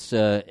it,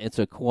 it's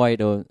quite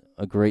a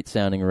great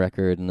sounding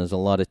record, and there's a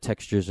lot of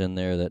textures in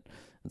there that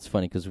it's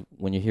funny because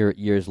when you hear it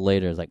years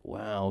later, it's like,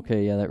 wow,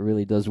 okay, yeah, that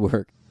really does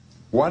work.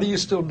 Why do you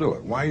still do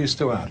it? Why are you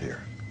still out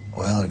here?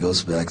 Well, it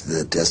goes back to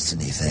the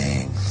destiny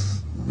thing.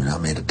 I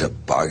made a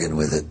bargain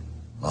with it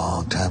a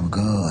long time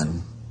ago,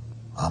 and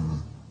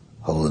I'm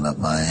holding up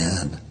my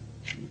end.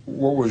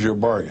 What was your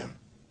bargain?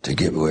 To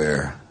get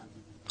where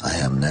I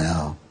am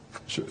now.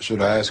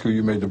 Should I ask who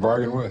you made the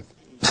bargain with?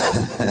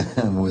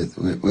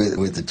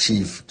 with the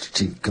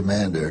chief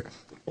commander.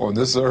 On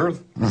this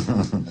earth?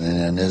 And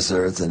on this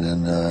earth, and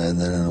then in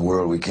the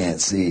world we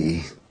can't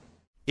see.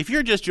 If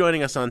you're just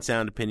joining us on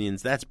Sound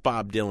Opinions, that's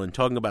Bob Dylan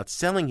talking about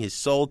selling his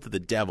soul to the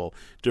devil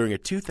during a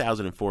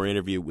 2004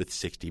 interview with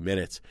 60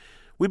 Minutes.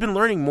 We've been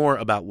learning more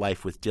about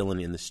life with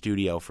Dylan in the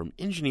studio from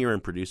engineer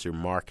and producer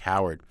Mark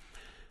Howard.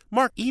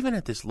 Mark, even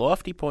at this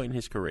lofty point in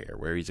his career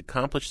where he's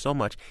accomplished so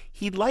much,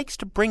 he likes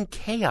to bring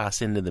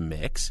chaos into the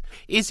mix.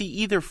 Is he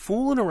either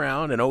fooling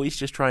around and always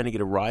just trying to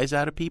get a rise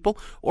out of people,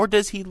 or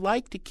does he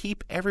like to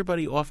keep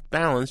everybody off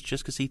balance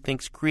just because he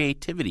thinks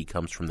creativity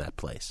comes from that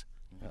place?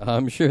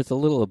 I'm sure it's a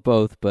little of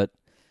both, but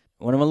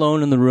when I'm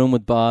alone in the room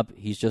with Bob,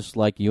 he's just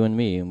like you and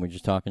me, and we're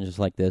just talking just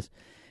like this.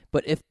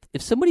 But if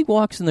somebody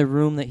walks in the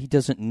room that he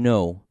doesn't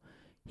know,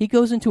 he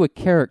goes into a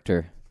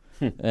character.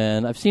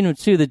 And I've seen him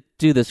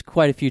do this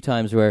quite a few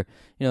times where,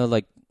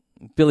 like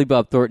Billy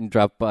Bob Thornton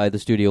dropped by the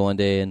studio one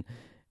day and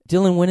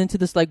Dylan went into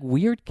this like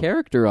weird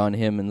character on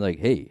him and like,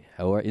 hey,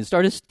 how are you? And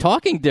started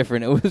talking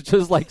different. It was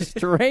just like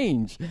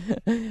strange.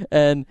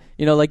 And,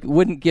 like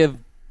wouldn't give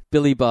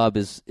Billy Bob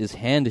his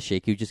hand to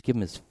shake. He would just give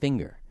him his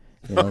finger.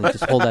 He'd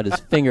just hold out his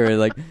finger,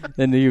 and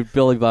then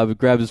Billy Bob would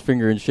grab his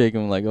finger and shake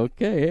him, like,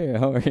 okay, hey,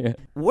 how are you?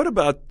 What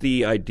about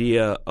the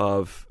idea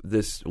of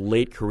this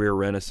late career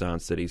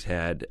renaissance that he's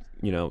had,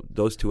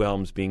 those two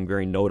albums being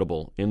very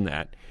notable in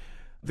that?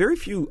 Very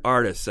few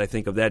artists, I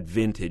think, of that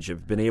vintage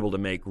have been able to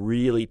make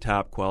really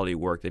top-quality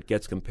work that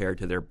gets compared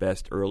to their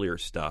best earlier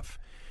stuff.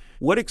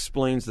 What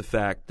explains the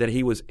fact that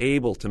he was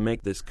able to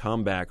make this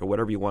comeback, or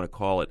whatever you want to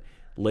call it,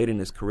 late in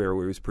his career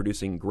where he was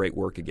producing great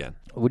work again?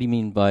 What do you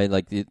mean by,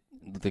 like, the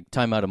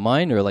Time Out of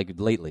Mind, or like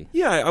lately?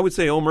 Yeah, I would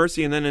say Oh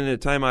Mercy, and then in the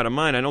Time Out of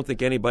Mind, I don't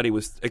think anybody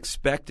was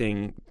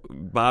expecting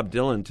Bob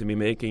Dylan to be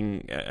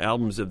making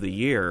albums of the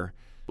year.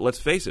 Let's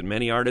face it,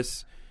 many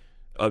artists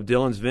of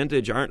Dylan's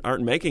vintage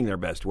aren't making their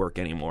best work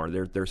anymore.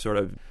 They're sort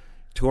of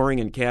touring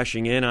and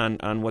cashing in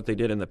on what they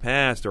did in the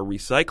past or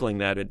recycling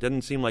that. It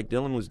didn't seem like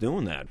Dylan was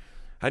doing that.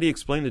 How do you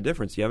explain the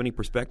difference? Do you have any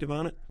perspective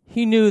on it?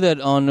 He knew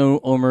that on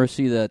Oh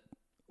Mercy that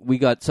we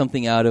got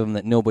something out of him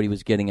that nobody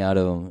was getting out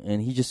of him.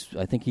 And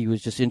I think he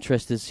was just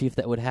interested to see if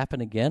that would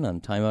happen again on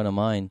Time Out of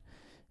Mind.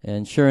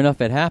 And sure enough,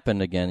 it happened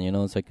again.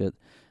 It's like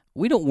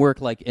we don't work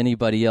like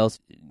anybody else.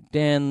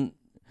 Dan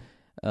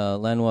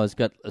Lanois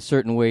got a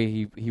certain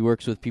way he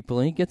works with people,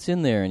 and he gets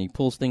in there and he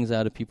pulls things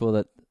out of people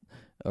that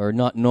are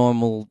not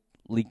normally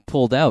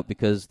pulled out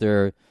because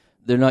they're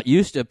not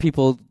used to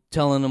people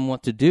telling them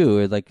what to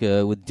do. Like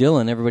with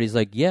Dylan, everybody's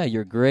like, yeah,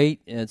 you're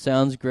great, and it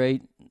sounds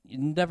great. He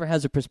never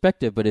has a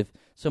perspective, but if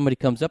somebody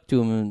comes up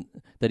to him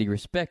that he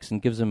respects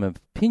and gives him an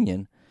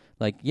opinion,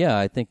 like, yeah,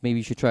 I think maybe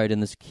you should try it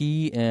in this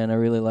key, and I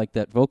really like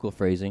that vocal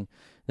phrasing,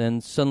 then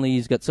suddenly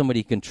he's got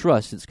somebody he can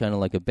trust. It's kind of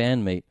like a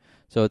bandmate.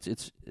 So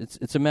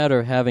it's a matter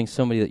of having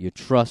somebody that you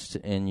trust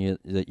and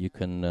that you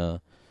can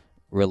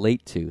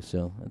relate to.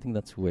 So I think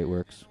that's the way it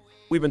works.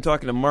 We've been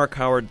talking to Mark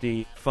Howard,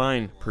 the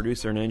fine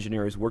producer and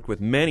engineer who's worked with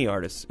many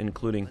artists,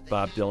 including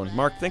Bob Dylan.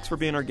 Mark, thanks for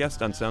being our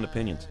guest on Sound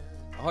Opinions.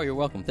 Oh, you're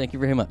welcome. Thank you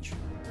very much.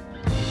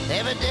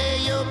 Every day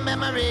your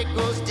memory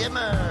goes dimmer.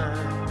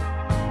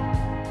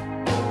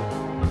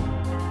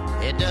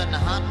 It doesn't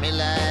haunt me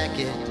like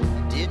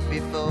it did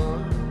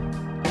before.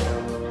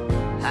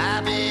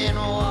 I've been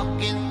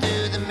walking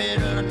through the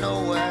middle of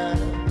nowhere,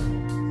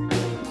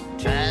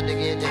 trying to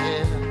get to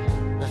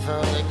heaven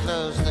before they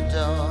close the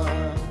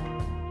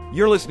door.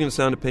 You're listening to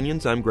Sound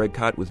Opinions. I'm Greg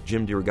Kot with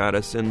Jim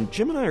DeRogatis, and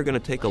Jim and I are going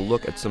to take a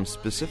look at some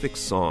specific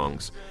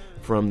songs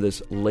from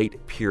this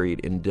late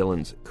period in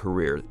Dylan's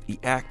career, the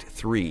Act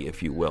 3,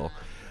 if you will.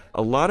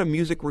 A lot of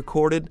music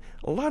recorded,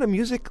 a lot of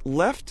music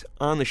left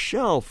on the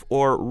shelf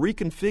or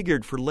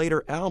reconfigured for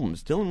later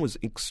albums. Dylan was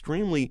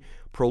extremely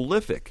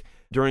prolific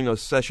during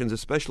those sessions,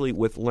 especially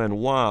with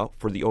Lanois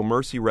for the Oh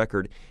Mercy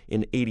record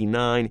in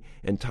 '89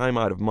 and Time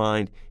Out of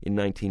Mind in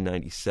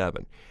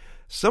 1997.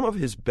 Some of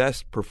his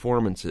best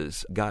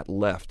performances got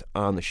left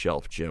on the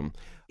shelf, Jim.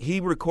 He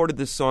recorded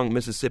this song,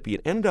 Mississippi.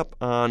 It ended up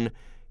on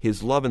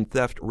his Love and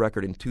Theft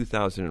record in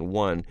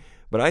 2001.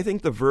 But I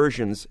think the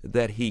versions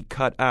that he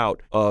cut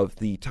out of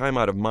the Time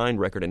Out of Mind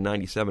record in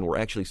 97 were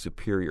actually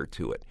superior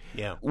to it.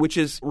 Yeah. Which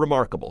is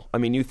remarkable. I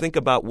mean, you think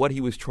about what he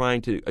was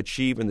trying to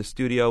achieve in the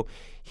studio.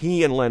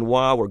 He and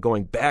Lanois were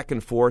going back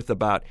and forth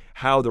about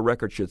how the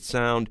record should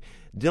sound.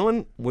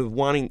 Dylan was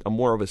wanting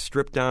more of a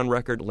stripped-down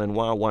record.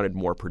 Lanois wanted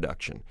more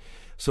production.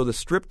 So the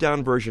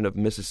stripped-down version of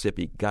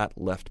Mississippi got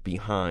left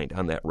behind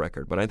on that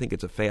record, but I think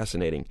it's a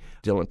fascinating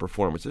Dylan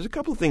performance. There's a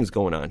couple of things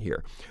going on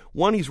here.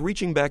 One, he's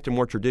reaching back to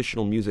more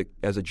traditional music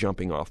as a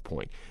jumping-off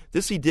point.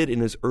 This he did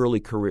in his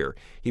early career.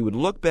 He would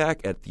look back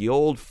at the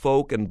old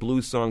folk and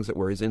blues songs that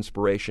were his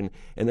inspiration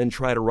and then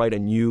try to write a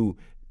new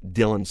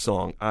Dylan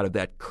song out of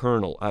that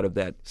kernel, out of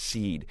that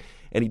seed.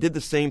 And he did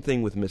the same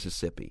thing with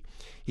Mississippi.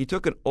 He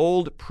took an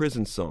old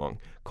prison song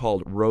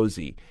called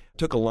Rosie,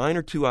 took a line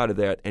or two out of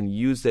that and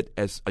used it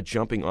as a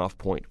jumping-off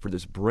point for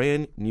this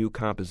brand-new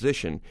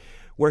composition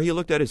where he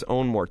looked at his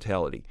own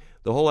mortality.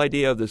 The whole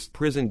idea of this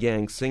prison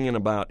gang singing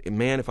about,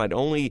 man, if I'd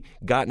only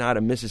gotten out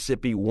of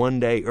Mississippi one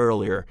day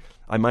earlier,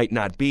 I might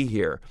not be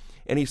here.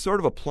 And he's sort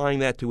of applying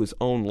that to his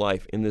own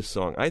life in this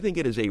song. I think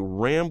it is a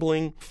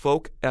rambling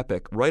folk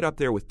epic right up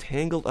there with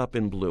Tangled Up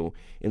in Blue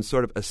in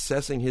sort of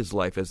assessing his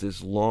life as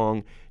this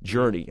long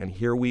journey. And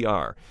here we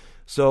are.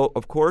 So,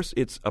 of course,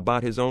 it's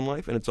about his own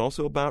life, and it's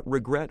also about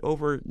regret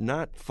over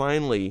not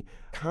finally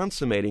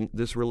consummating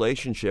this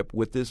relationship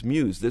with this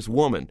muse, this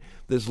woman,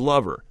 this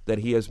lover that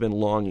he has been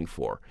longing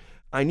for.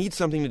 I need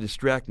something to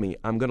distract me.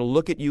 I'm going to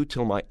look at you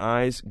till my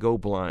eyes go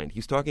blind.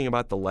 He's talking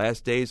about the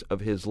last days of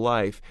his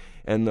life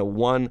and the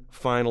one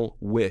final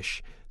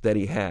wish that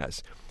he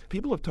has.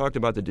 People have talked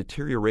about the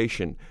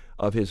deterioration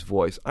of his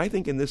voice. I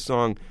think in this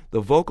song, the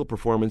vocal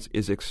performance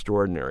is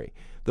extraordinary.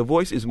 The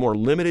voice is more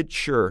limited,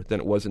 sure, than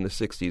it was in the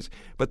 60s,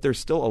 but there's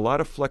still a lot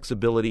of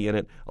flexibility in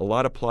it, a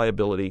lot of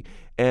pliability,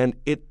 and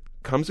it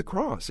comes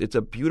across. It's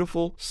a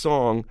beautiful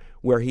song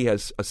where he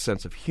has a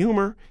sense of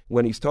humor.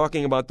 When he's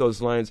talking about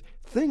those lines,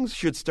 things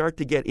should start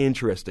to get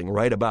interesting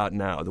right about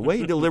now. The way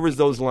he delivers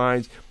those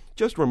lines,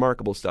 just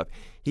remarkable stuff.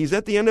 He's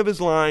at the end of his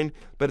line,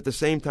 but at the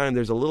same time,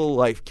 there's a little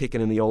life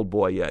kicking in the old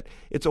boy yet.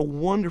 It's a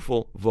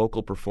wonderful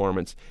vocal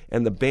performance,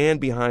 and the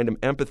band behind him,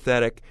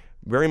 empathetic,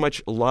 very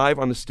much live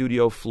on the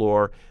studio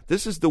floor.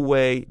 This is the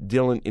way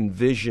Dylan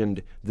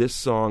envisioned this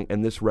song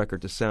and this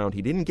record to sound.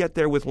 He didn't get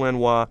there with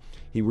Lanois.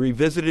 He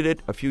revisited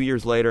it a few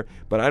years later,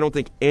 but I don't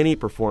think any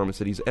performance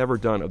that he's ever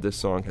done of this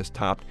song has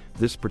topped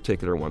this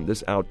particular one,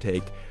 this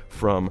outtake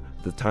from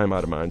the Time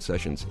Out of Mind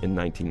sessions in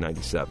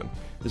 1997.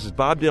 This is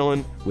Bob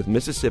Dylan with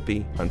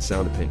Mississippi on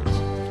Sound Opinions.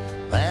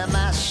 Well,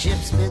 my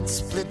ship's been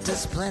split to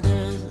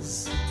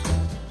splinters.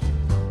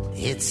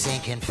 It's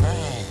sinking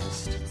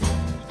fast.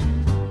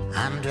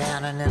 I'm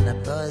drowning in the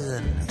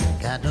poison.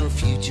 Got no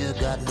future,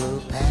 got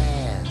no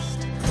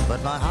past.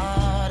 But my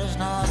heart is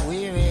not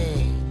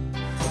weary.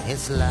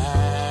 It's light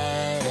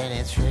and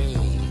it's free.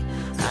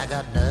 I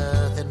got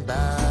nothing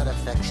but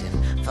affection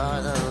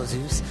for those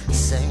who's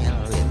singing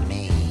with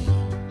me.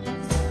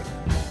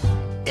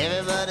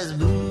 Everybody's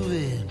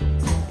moving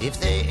if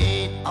they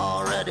ain't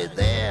already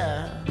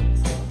there.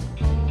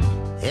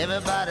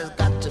 Everybody's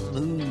got to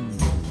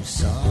move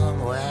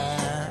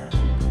somewhere.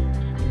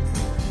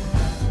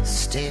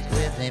 Stick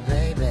with me,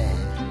 baby.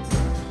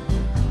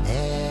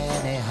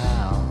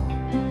 Anyhow,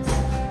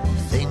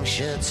 things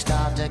should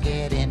start to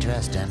get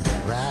interesting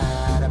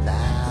right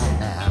about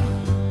now.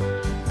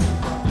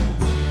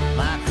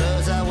 My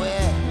clothes are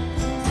wet,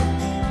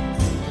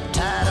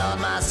 tied on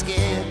my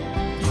skin,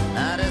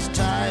 not as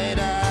tight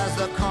as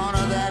the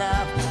corner that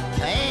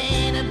I've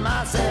painted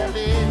myself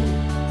in.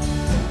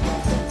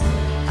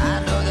 I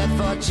know that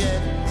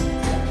fortune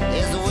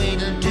is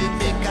waiting to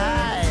be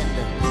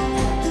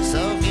kind,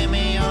 so give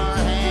me your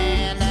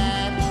hand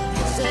and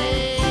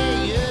say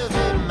you'll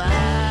be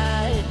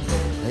mine.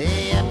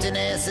 The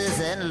emptiness is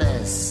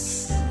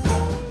endless,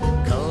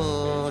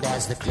 cold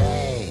as the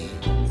clay.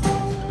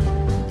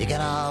 You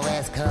can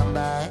always come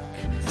back,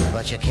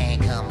 but you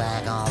can't come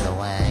back all the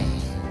way.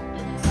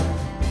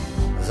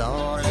 There's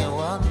only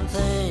one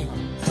thing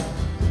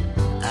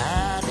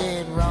I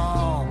did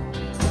wrong.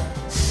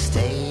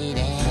 Stayed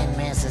in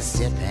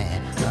Mississippi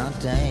a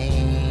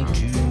day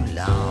too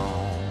long.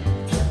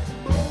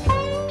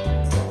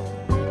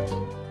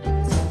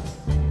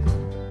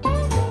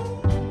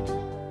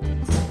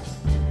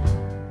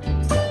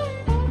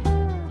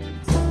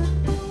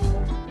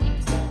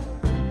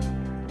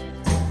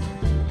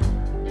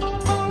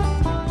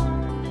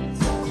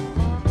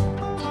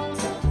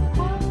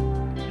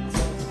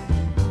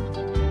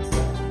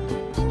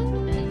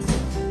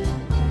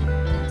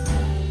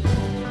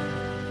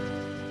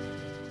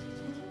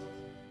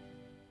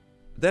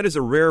 That is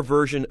a rare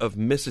version of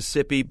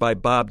Mississippi by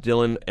Bob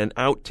Dylan, an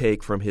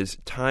outtake from his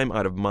Time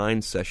Out of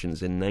Mind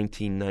sessions in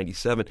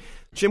 1997.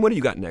 Jim, what do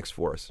you got next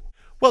for us?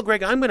 Well,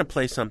 Greg, I'm going to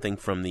play something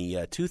from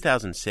the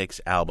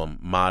 2006 album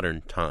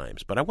Modern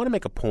Times, but I want to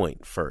make a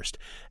point first.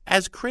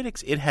 As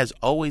critics, it has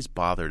always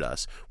bothered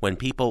us when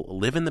people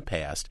live in the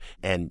past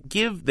and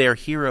give their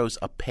heroes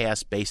a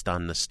pass based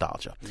on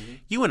nostalgia. Mm-hmm.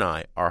 You and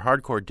I are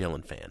hardcore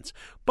Dylan fans,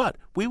 but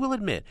we will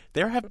admit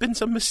there have been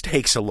some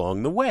mistakes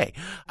along the way.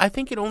 I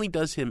think it only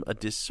does him a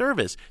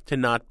disservice to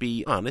not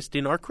be honest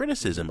in our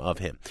criticism of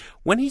him.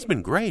 When he's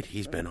been great,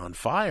 he's been on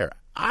fire.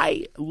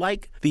 I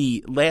like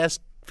the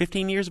last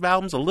 15 years of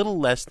albums a little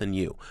less than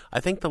you.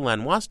 I think the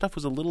Lanois stuff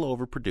was a little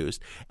overproduced,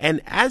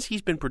 and as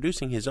he's been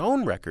producing his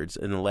own records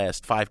in the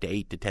last 5 to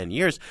 8 to 10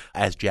 years,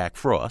 as Jack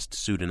Frost,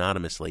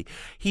 pseudonymously,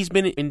 he's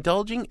been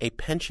indulging a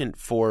penchant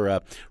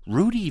for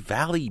Rudy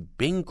Valley,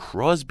 Bing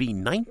Crosby,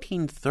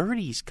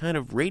 1930s kind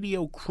of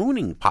radio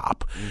crooning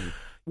pop.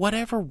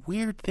 Whatever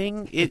weird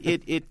thing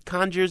it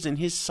conjures in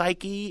his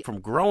psyche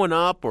from growing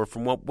up or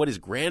from what his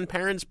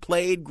grandparents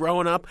played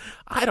growing up,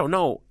 I don't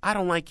know. I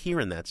don't like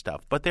hearing that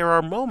stuff. But there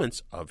are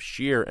moments of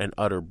sheer and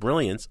utter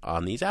brilliance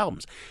on these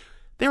albums.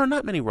 There are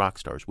not many rock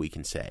stars, we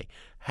can say,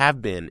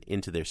 have been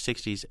into their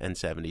 60s and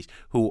 70s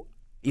who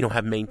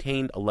have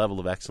maintained a level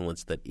of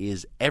excellence that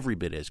is every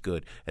bit as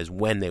good as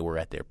when they were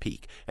at their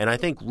peak. And I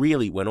think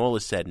really when all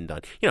is said and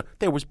done,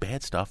 there was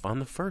bad stuff on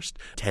the first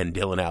 10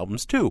 Dylan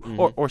albums too,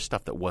 or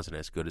stuff that wasn't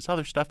as good as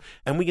other stuff.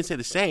 And we can say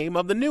the same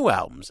of the new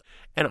albums.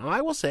 And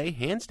I will say,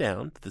 hands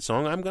down, that the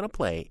song I'm going to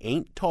play,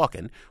 Ain't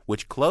Talkin',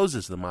 which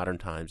closes the Modern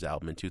Times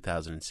album in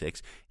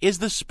 2006, is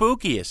the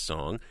spookiest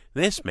song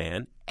this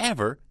man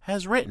ever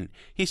has written.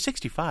 He's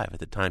 65 at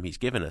the time he's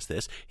given us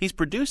this. He's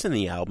producing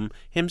the album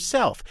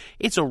himself.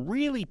 It's a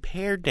really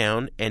pared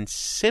down and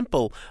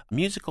simple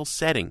musical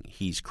setting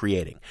he's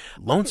creating.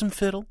 Lonesome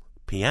fiddle,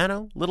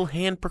 piano, little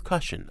hand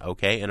percussion,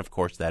 okay, and of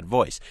course that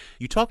voice.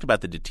 You talked about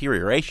the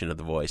deterioration of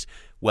the voice.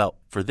 Well,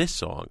 for this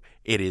song,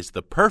 it is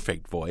the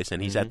perfect voice,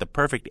 and he's at the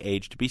perfect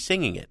age to be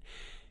singing it.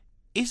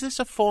 Is this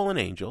a fallen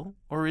angel,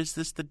 or is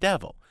this the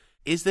devil?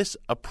 Is this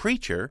a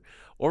preacher,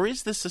 or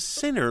is this a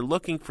sinner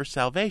looking for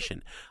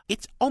salvation?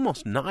 It's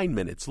almost 9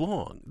 minutes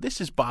long. This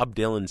is Bob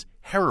Dylan's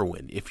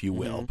Heroine, if you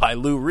will, by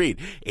Lou Reed.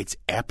 It's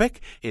epic.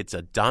 It's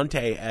a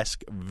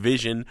Dante-esque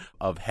vision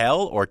of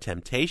hell or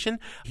temptation.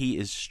 He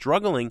is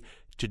struggling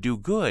to do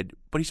good,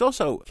 but he's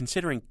also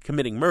considering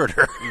committing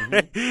murder.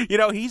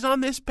 He's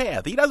on this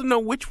path. He doesn't know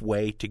which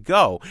way to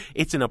go.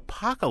 It's an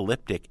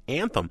apocalyptic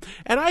anthem.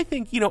 And I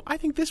think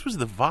this was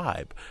the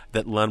vibe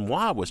that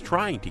Lanois was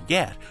trying to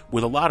get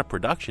with a lot of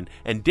production,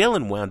 and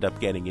Dylan wound up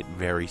getting it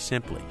very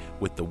simply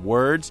with the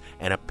words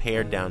and a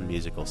pared-down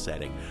musical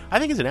setting. I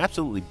think it's an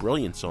absolutely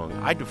brilliant song.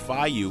 I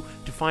defy you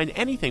to find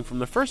anything from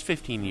the first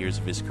 15 years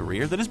of his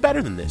career that is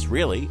better than this,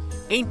 really.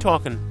 Ain't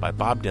Talkin' by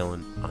Bob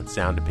Dylan on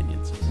Sound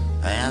Opinions.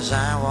 As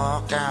I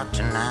walked out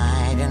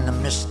tonight in the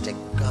mystic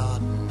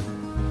garden,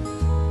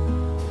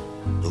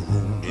 the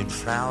wounded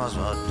flowers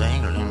were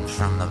dangling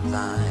from the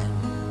vine.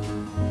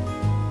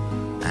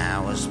 I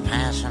was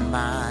passing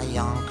by a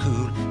young,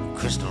 cool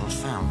crystal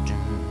fountain.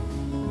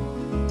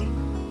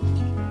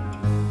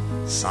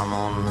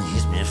 Someone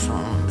hit me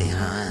from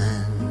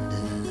behind.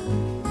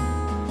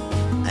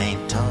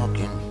 Ain't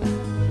talking,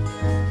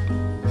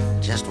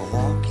 just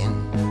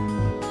walking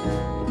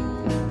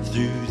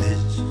through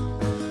this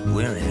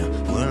weary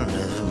world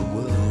of the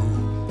world.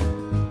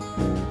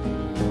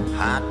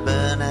 Heart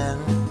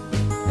burning,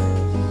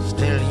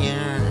 still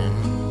yearning.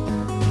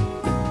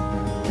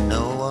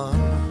 No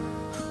one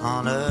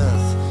on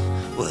earth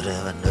would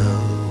ever know.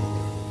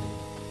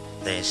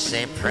 They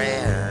say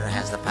prayer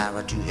has the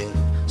power to heal,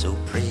 so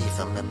pray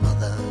for me,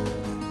 mother.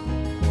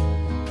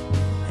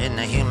 In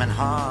the human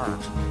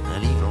heart,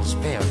 an evil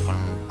spirit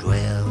can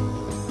dwell.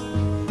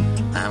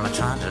 I'm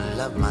trying to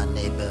love my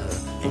neighbor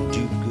and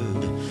do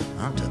good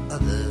unto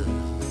others.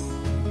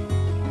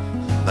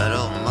 But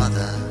oh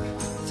mother,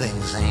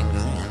 things ain't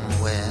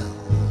going well.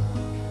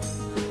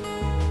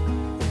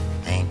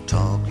 Ain't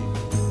talking,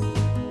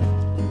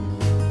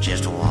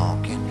 just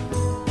walking.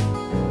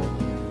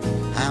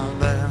 I'll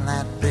burn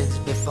that bridge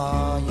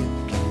before you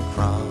can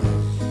cross.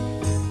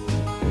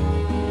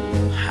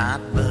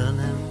 Heart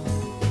burning,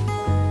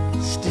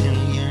 still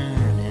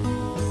yearning.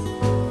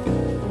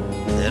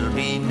 There'll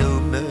be no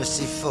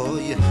mercy for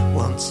you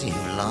once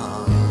you've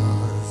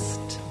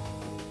lost.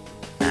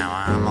 Now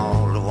I'm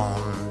all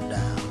worn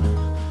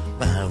down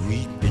by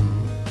weeping.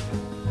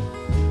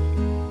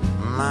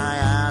 My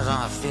eyes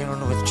are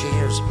filled with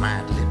tears,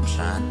 my lips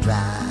are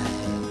dry.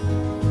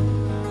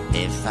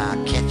 If I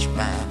catch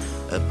my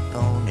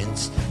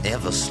opponents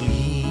ever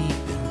sleeping,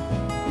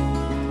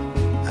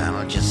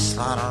 I'll just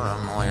slaughter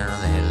them where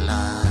they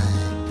lie.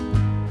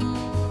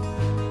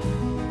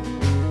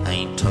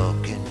 Ain't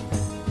talking,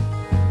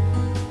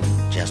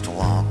 just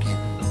walking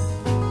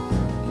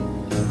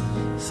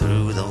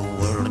through the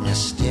world,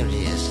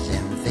 mysterious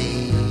and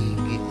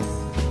vague.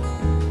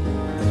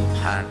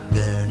 Heart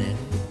burning,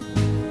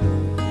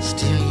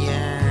 still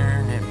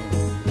yearning.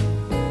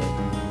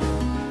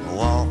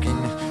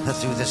 Walking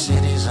through the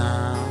cities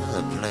of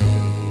the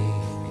plague.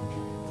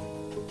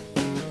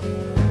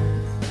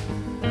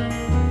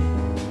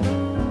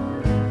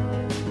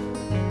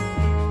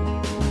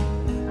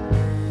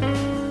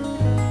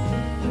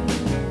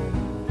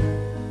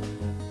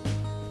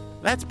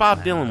 That's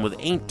Bob Dylan with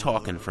Ain't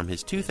Talkin' from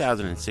his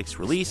 2006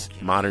 release,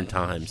 Modern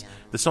Times,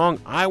 the song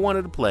I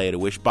wanted to play to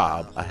wish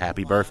Bob a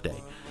happy birthday.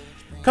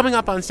 Coming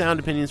up on Sound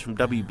Opinions from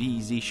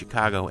WBEZ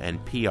Chicago and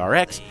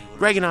PRX,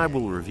 Greg and I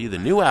will review the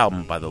new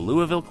album by the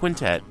Louisville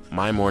Quintet,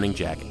 My Morning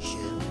Jacket.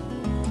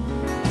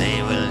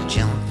 They will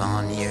jump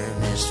on your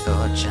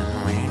misfortune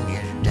when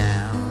you're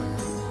down.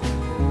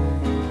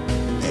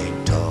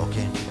 Ain't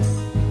talking,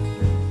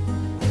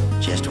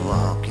 just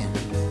walking,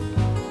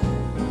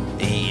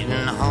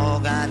 eating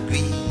hog-eyed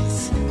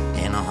grease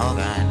in a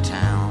hog-eyed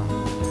town.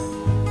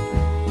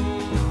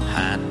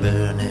 Hot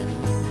burning,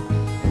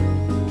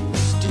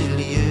 still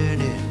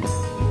yearning.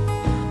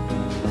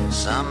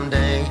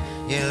 Someday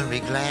you'll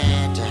be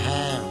glad to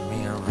have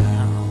me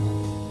around.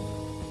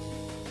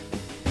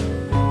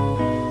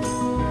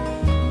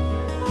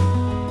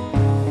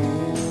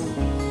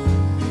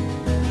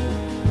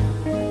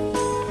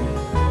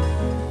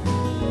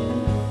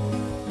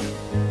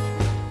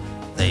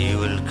 They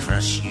will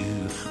crush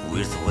you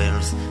with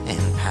wealth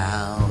and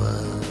power.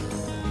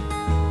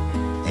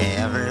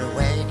 Every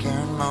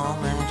waking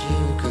moment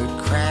you could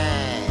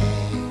cry.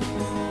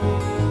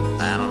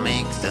 I'll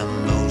make the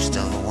most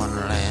of one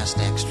last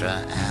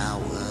extra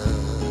hour.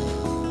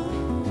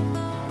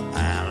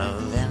 I'll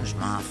avenge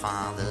my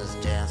father's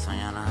death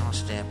and I'll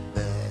step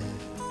back.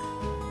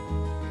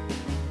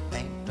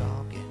 Ain't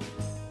talking,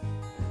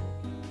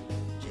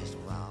 just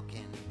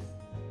walking.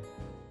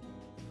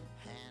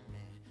 Hand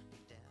me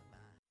down my...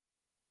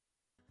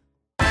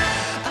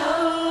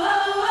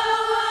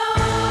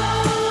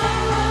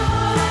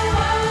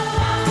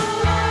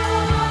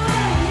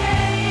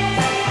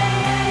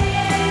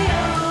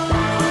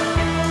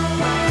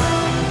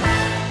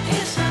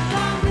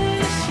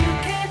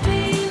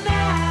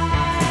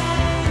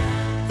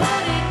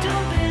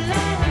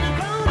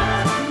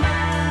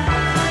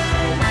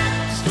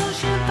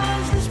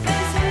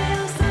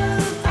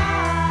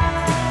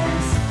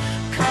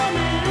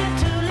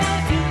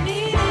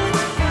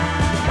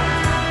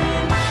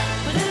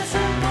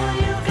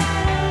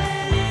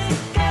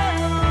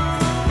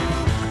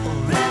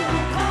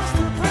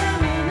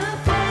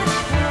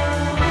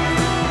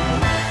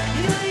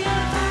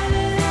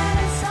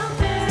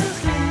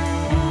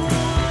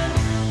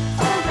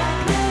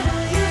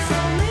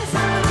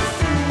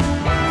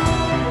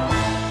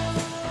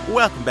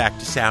 Welcome back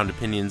to Sound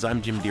Opinions.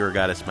 I'm Jim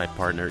DeRogatis. My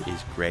partner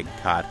is Greg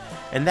Kot.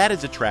 And that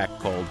is a track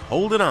called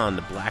Holdin' On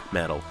to Black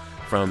Metal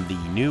from the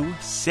new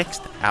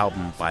 6th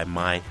album by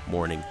My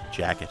Morning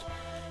Jacket.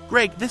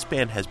 Greg, this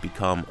band has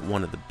become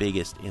one of the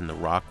biggest in the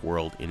rock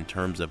world in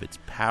terms of its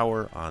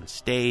power on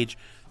stage,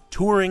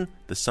 touring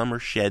the Summer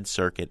Shed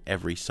circuit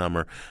every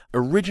summer.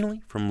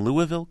 Originally from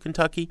Louisville,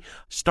 Kentucky,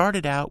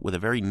 started out with a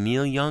very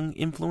Neil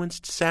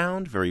Young-influenced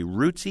sound, very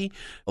rootsy.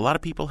 A lot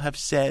of people have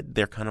said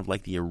they're kind of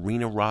like the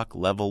arena rock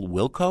level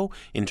Wilco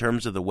in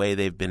terms of the way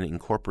they've been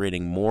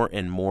incorporating more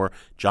and more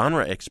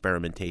genre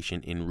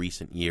experimentation in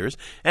recent years.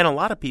 And a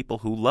lot of people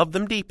who love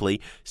them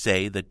deeply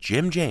say that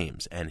Jim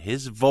James and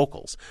his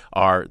vocals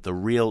are the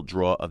real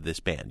draw of this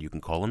band. You can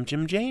call him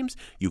Jim James,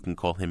 you can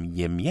call him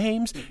Yim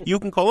Yames, you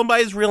can call him by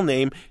his real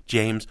name,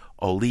 James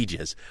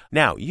Olegas.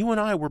 Now, you and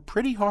I were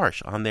pretty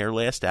harsh on their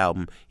last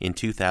album in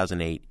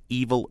 2008,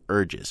 Evil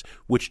Urges,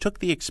 which took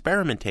the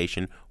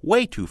experimentation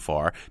way too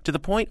far to the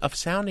point of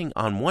sounding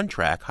on one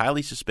track,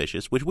 Highly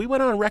Suspicious, which we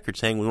went on record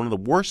saying was one of the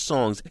worst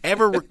songs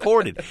ever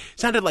recorded.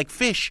 Sounded like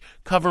Fish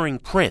covering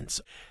Prince.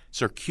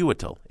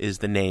 Circuital is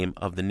the name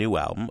of the new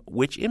album,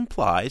 which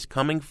implies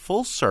coming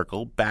full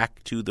circle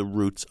back to the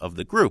roots of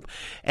the group.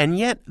 And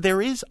yet,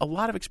 there is a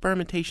lot of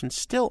experimentation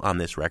still on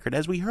this record,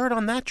 as we heard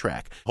on that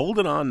track,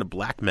 Holdin' On to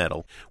Black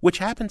Metal, which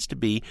happens to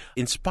be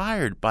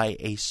inspired by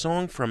a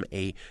song from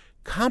a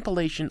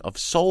compilation of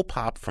soul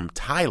pop from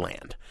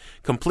Thailand,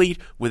 complete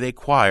with a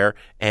choir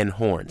and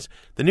horns.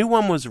 The new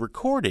one was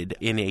recorded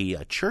in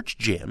a church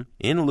gym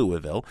in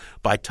Louisville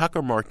by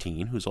Tucker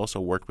Martine, who's also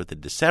worked with the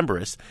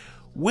Decemberists.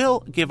 We'll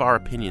give our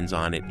opinions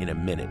on it in a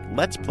minute.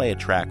 Let's play a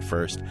track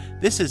first.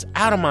 This is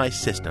Out of My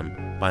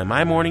System by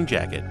My Morning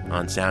Jacket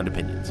on Sound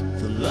Opinions.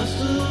 The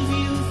lust of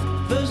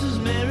youth versus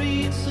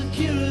married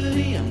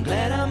security. I'm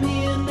glad I'm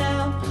here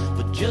now,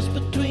 but just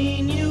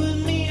between you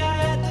and me, I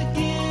had to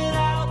get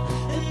out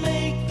and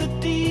make the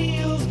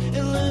deals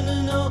and learn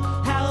to know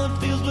how it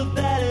feels, but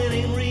that it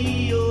ain't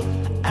real.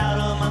 Out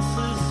of my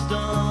system,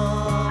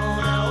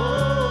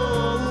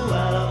 oh,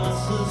 out of my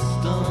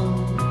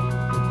system.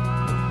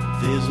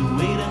 There's a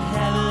way to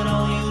have it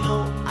all, you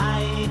know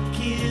I ain't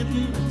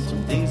kidding.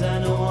 Some things I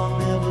know I'll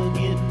never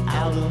get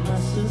out of my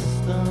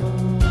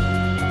system.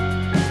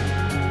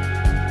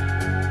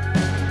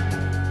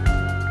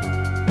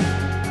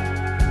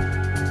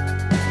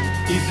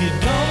 If you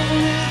don't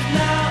live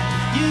now,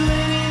 you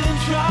ain't even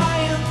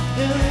trying.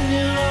 And then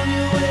you're on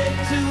your way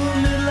to a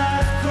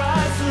midlife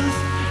crisis.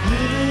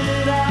 Live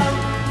it out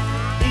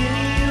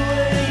any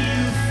way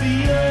you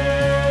feel.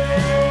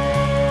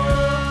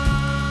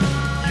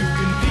 You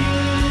can feel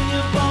it in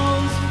your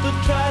bones, but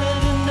try to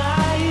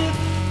deny it.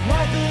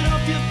 Wipe it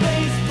off your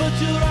face, but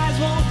your eyes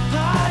won't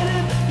hide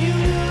it. You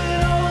knew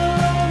it all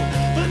along,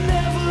 but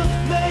never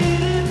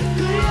made it.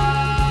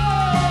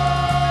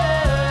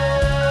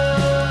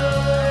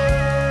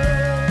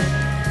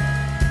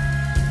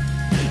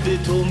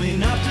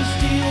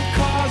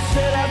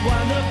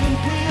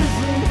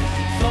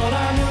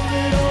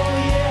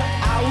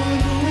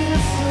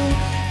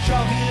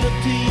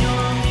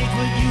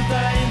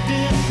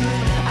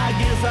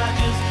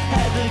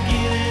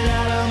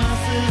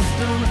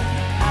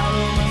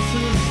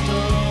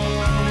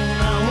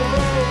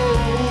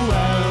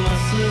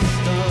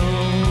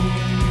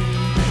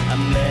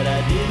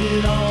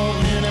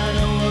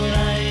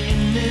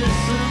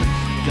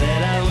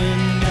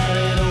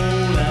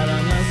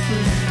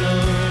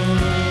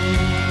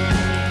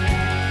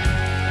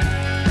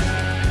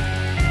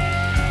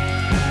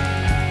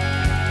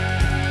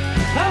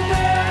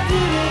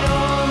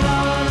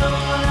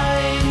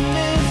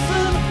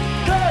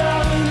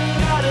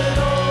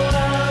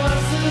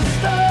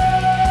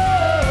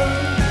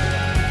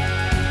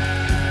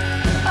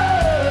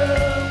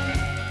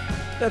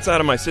 That's Out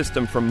of My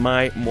System from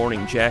My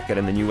Morning Jacket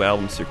and the new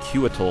album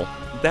Circuital.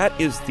 That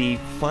is the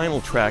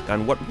final track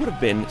on what would have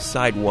been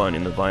side one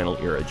in the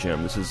vinyl era,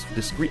 Jim. This is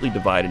discreetly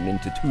divided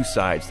into two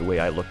sides, the way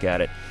I look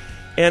at it.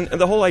 And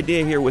the whole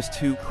idea here was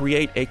to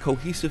create a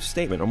cohesive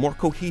statement, a more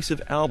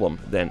cohesive album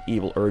than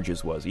Evil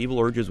Urges was. Evil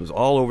Urges was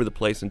all over the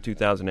place in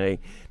 2008.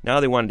 Now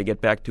they wanted to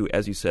get back to,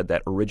 as you said,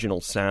 that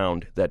original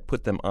sound that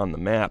put them on the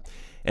map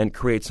and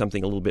create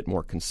something a little bit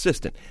more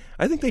consistent.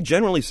 I think they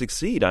generally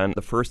succeed on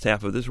the first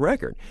half of this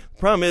record. The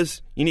problem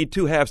is, you need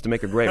two halves to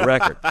make a great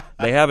record.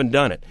 They haven't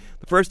done it.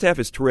 The first half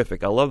is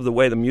terrific. I love the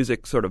way the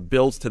music sort of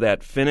builds to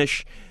that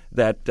finish.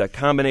 That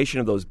combination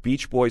of those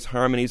Beach Boys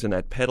harmonies and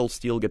that pedal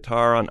steel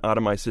guitar on Out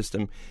of My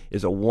System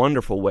is a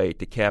wonderful way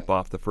to cap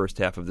off the first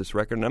half of this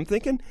record. And I'm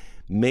thinking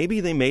maybe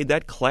they made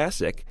that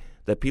classic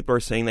that people are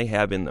saying they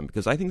have in them,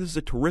 because I think this is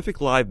a terrific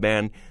live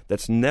band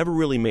that's never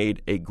really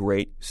made a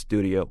great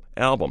studio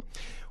album.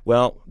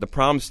 Well, the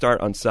problems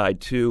start on side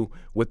two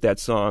with that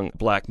song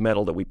Black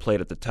Metal that we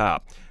played at the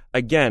top.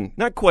 Again,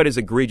 not quite as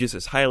egregious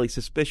as Highly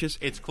Suspicious.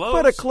 It's close.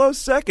 But a close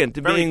second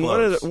to Very being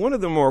close. one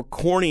of the more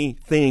corny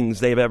things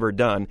they've ever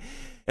done.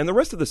 And the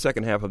rest of the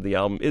second half of the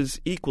album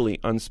is equally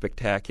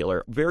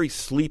unspectacular. Very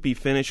sleepy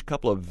finish,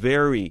 couple of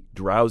very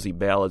drowsy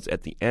ballads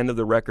at the end of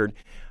the record.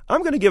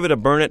 I'm going to give it a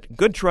burn it.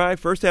 Good try.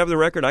 First half of the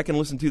record, I can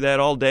listen to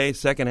that all day.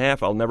 Second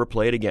half, I'll never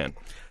play it again.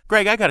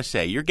 Greg, I got to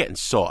say, you're getting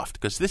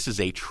soft because this is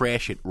a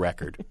trash-it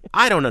record.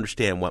 I don't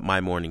understand what My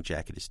Morning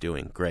Jacket is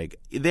doing, Greg.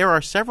 There are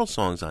several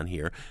songs on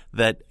here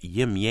that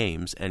Yim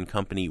Yames and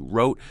company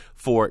wrote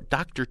for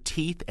Dr.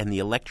 Teeth and the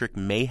Electric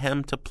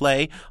Mayhem to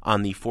play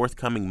on the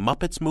forthcoming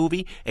Muppets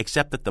movie,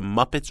 except that the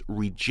Muppets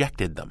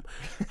rejected them.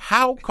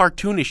 How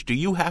cartoonish do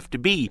you have to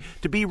be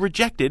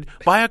rejected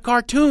by a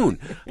cartoon?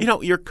 You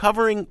know, you're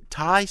covering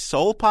Thai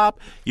soul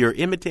pop. You're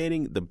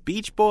imitating the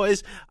Beach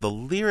Boys. The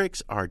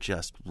lyrics are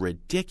just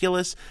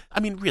ridiculous. I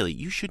mean, really,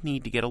 you should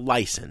need to get a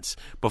license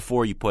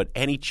before you put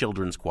any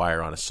children's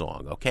choir on a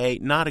song, okay?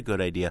 Not a good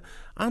idea.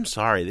 I'm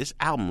sorry, this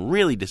album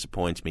really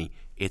disappoints me.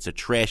 It's a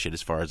trash it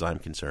as far as I'm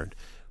concerned.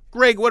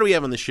 Greg, what do we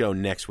have on the show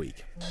next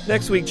week?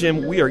 Next week,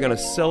 Jim, we are going to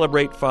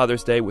celebrate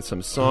Father's Day with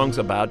some songs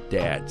about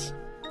dads.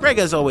 Greg,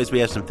 as always, we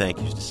have some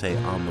thank yous to say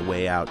on the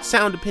way out.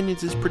 Sound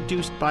Opinions is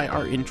produced by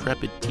our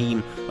intrepid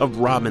team of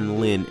Robin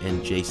Lynn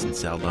and Jason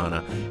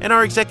Saldana. And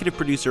our executive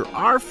producer,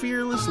 our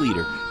fearless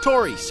leader,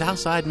 Tori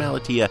Southside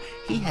Malatia.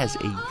 He has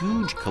a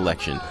huge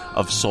collection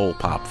of soul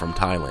pop from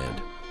Thailand.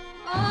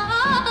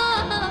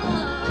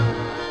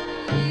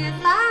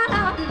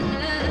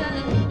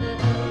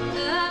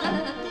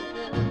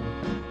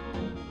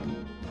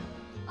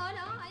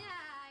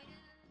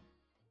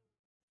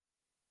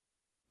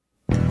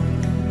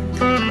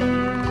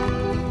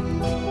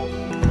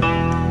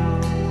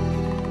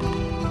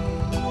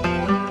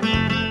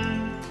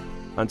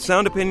 On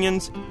Sound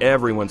Opinions,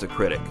 everyone's a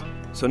critic.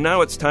 So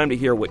now it's time to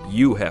hear what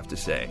you have to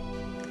say.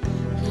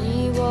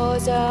 He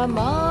was a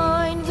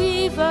mind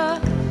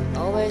weaver,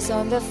 always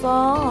on the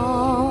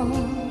phone,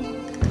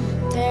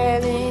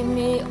 telling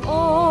me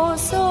all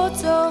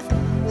sorts of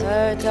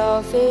hurt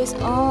of his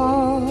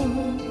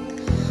own.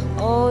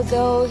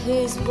 Although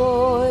his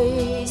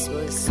voice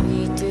was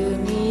sweet to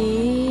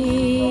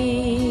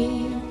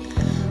me,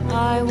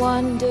 I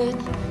wondered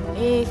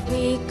if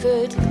we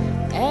could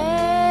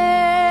ever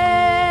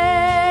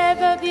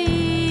be.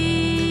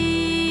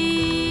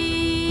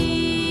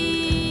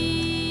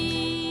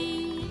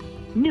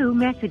 New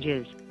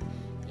messages.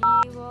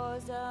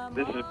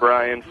 This is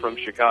Brian from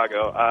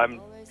Chicago. I'm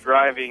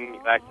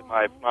driving back to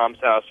my mom's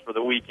house for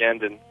the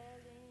weekend, and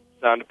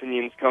Sound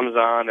Opinions comes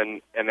on,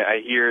 and I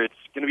hear it's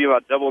going to be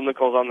about double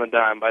nickels on the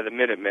dime by the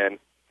Minutemen.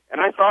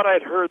 And I thought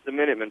I'd heard the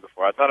Minutemen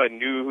before. I thought I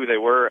knew who they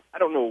were. I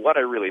don't know what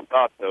I really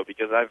thought, though,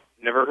 because I've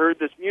never heard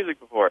this music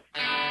before.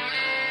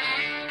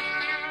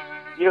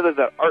 You know, there's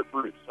that Art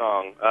Brut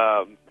song,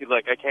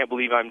 like, I can't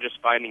believe I'm just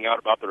finding out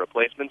about the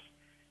Replacements.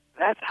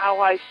 That's how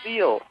I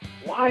feel.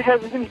 Why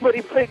hasn't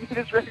anybody played me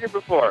this record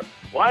before?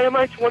 Why am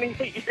I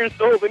 28 years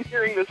old and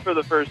hearing this for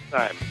the first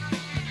time?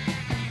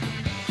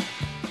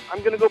 I'm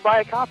going to go buy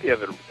a copy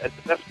of it at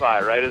the Best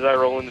Buy right as I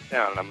roll into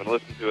town, and I'm going to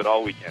listen to it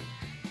all weekend.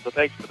 So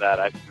thanks for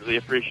that. I really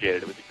appreciate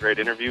it. It was a great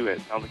interview,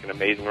 and it sounds like an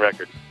amazing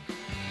record.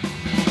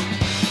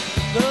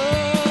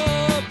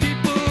 The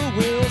people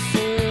will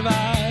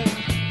survive.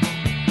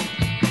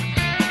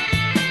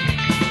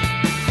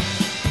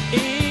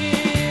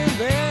 In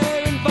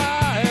their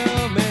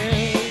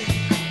environment.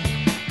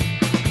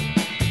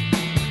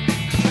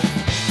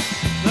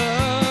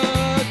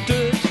 The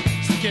dirt,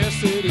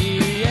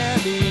 scarcity,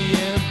 and the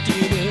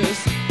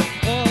emptiness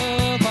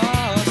of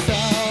our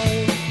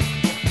soul.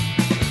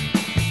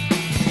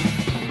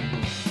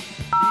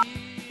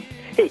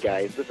 Hey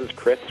guys, this is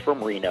Chris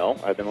from Reno.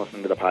 I've been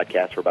listening to the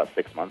podcast for about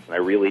 6 months, and I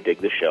really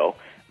dig the show,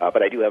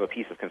 but I do have a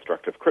piece of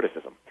constructive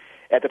criticism.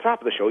 At the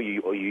top of the show,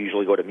 you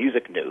usually go to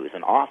music news,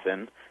 and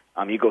often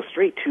you go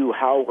straight to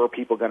how are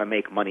people going to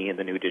make money in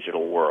the new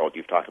digital world.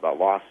 You've talked about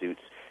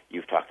lawsuits.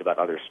 You've talked about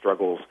other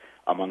struggles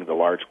among the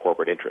large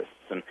corporate interests.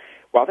 And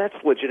while that's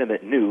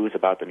legitimate news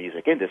about the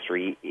music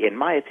industry, in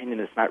my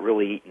opinion, it's not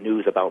really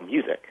news about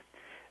music.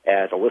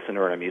 As a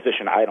listener and a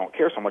musician, I don't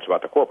care so much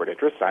about the corporate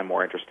interests. I'm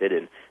more interested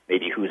in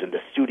maybe who's in the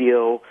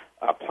studio,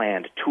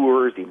 planned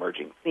tours,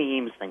 emerging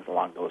themes, things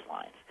along those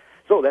lines.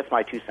 So that's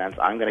my 2 cents.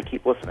 I'm going to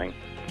keep listening,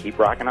 keep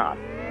rocking on.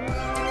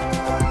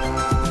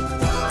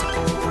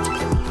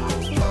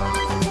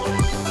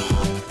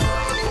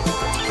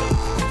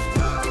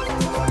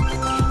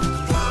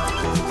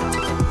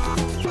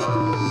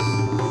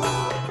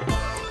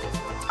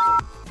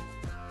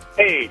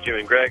 Hey, Jim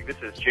and Greg, this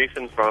is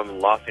Jason from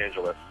Los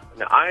Angeles.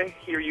 Now, I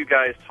hear you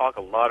guys talk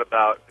a lot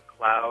about the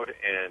cloud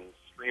and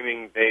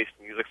streaming-based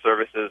music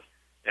services,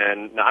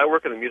 and now I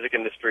work in the music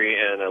industry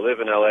and I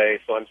live in LA,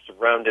 so I'm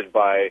surrounded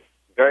by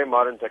very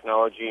modern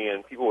technology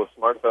and people with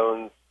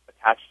smartphones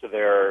attached to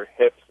their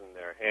hips and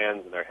their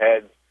hands and their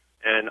heads.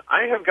 And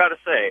I have got to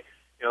say,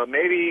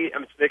 maybe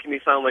it's making me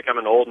sound like I'm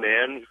an old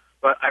man,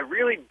 but I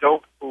really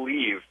don't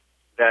believe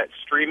that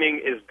streaming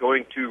is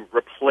going to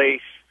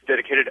replace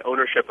dedicated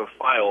ownership of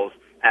files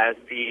as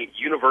the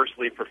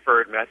universally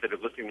preferred method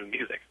of listening to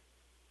music.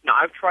 Now,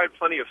 I've tried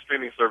plenty of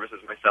streaming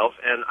services myself,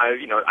 and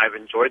I've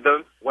enjoyed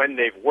them when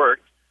they've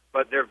worked,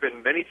 but there have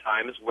been many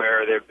times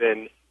where there have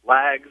been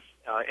lags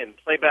in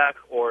playback,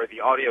 or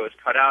the audio is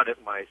cut out if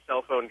my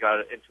cell phone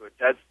got into a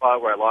dead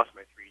spot where I lost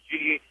my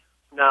 3G.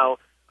 Now,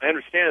 I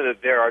understand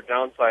that there are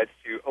downsides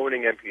to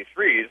owning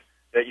MP3s,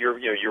 that you're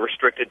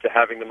restricted to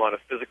having them on a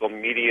physical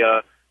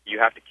media. You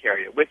have to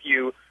carry it with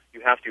you. You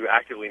have to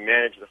actively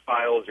manage the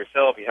files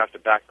yourself. You have to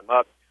back them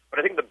up. But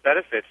I think the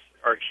benefits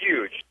are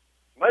huge.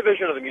 My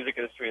vision of the music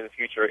industry in the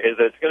future is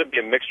that it's going to be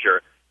a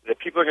mixture, that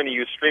people are going to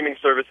use streaming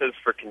services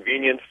for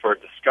convenience, for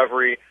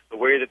discovery, the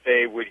way that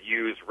they would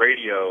use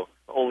radio,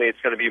 only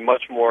it's going to be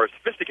much more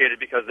sophisticated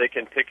because they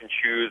can pick and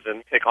choose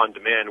and pick on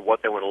demand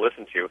what they want to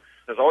listen to.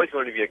 There's always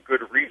going to be a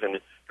good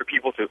reason for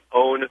people to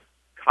own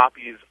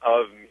copies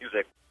of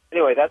music.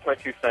 Anyway, that's my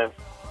 2 cents.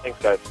 Thanks,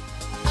 guys.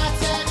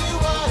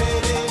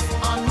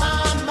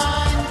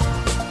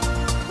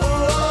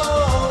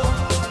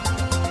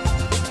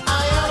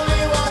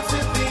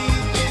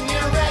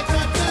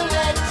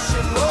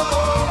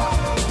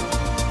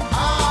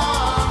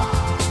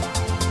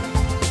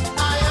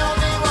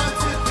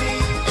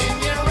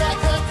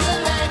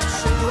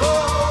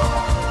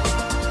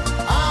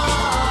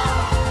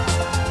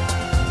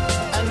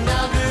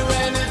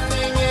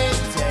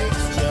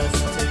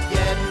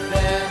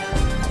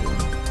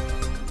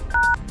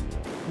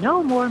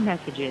 No more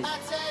messages.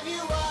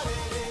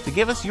 To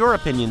give us your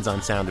opinions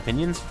on Sound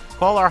Opinions,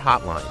 call our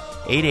hotline,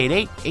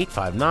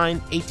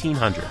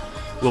 888-859-1800.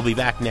 We'll be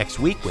back next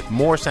week with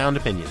more Sound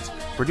Opinions,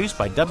 produced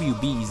by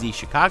WBEZ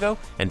Chicago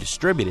and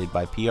distributed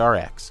by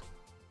PRX.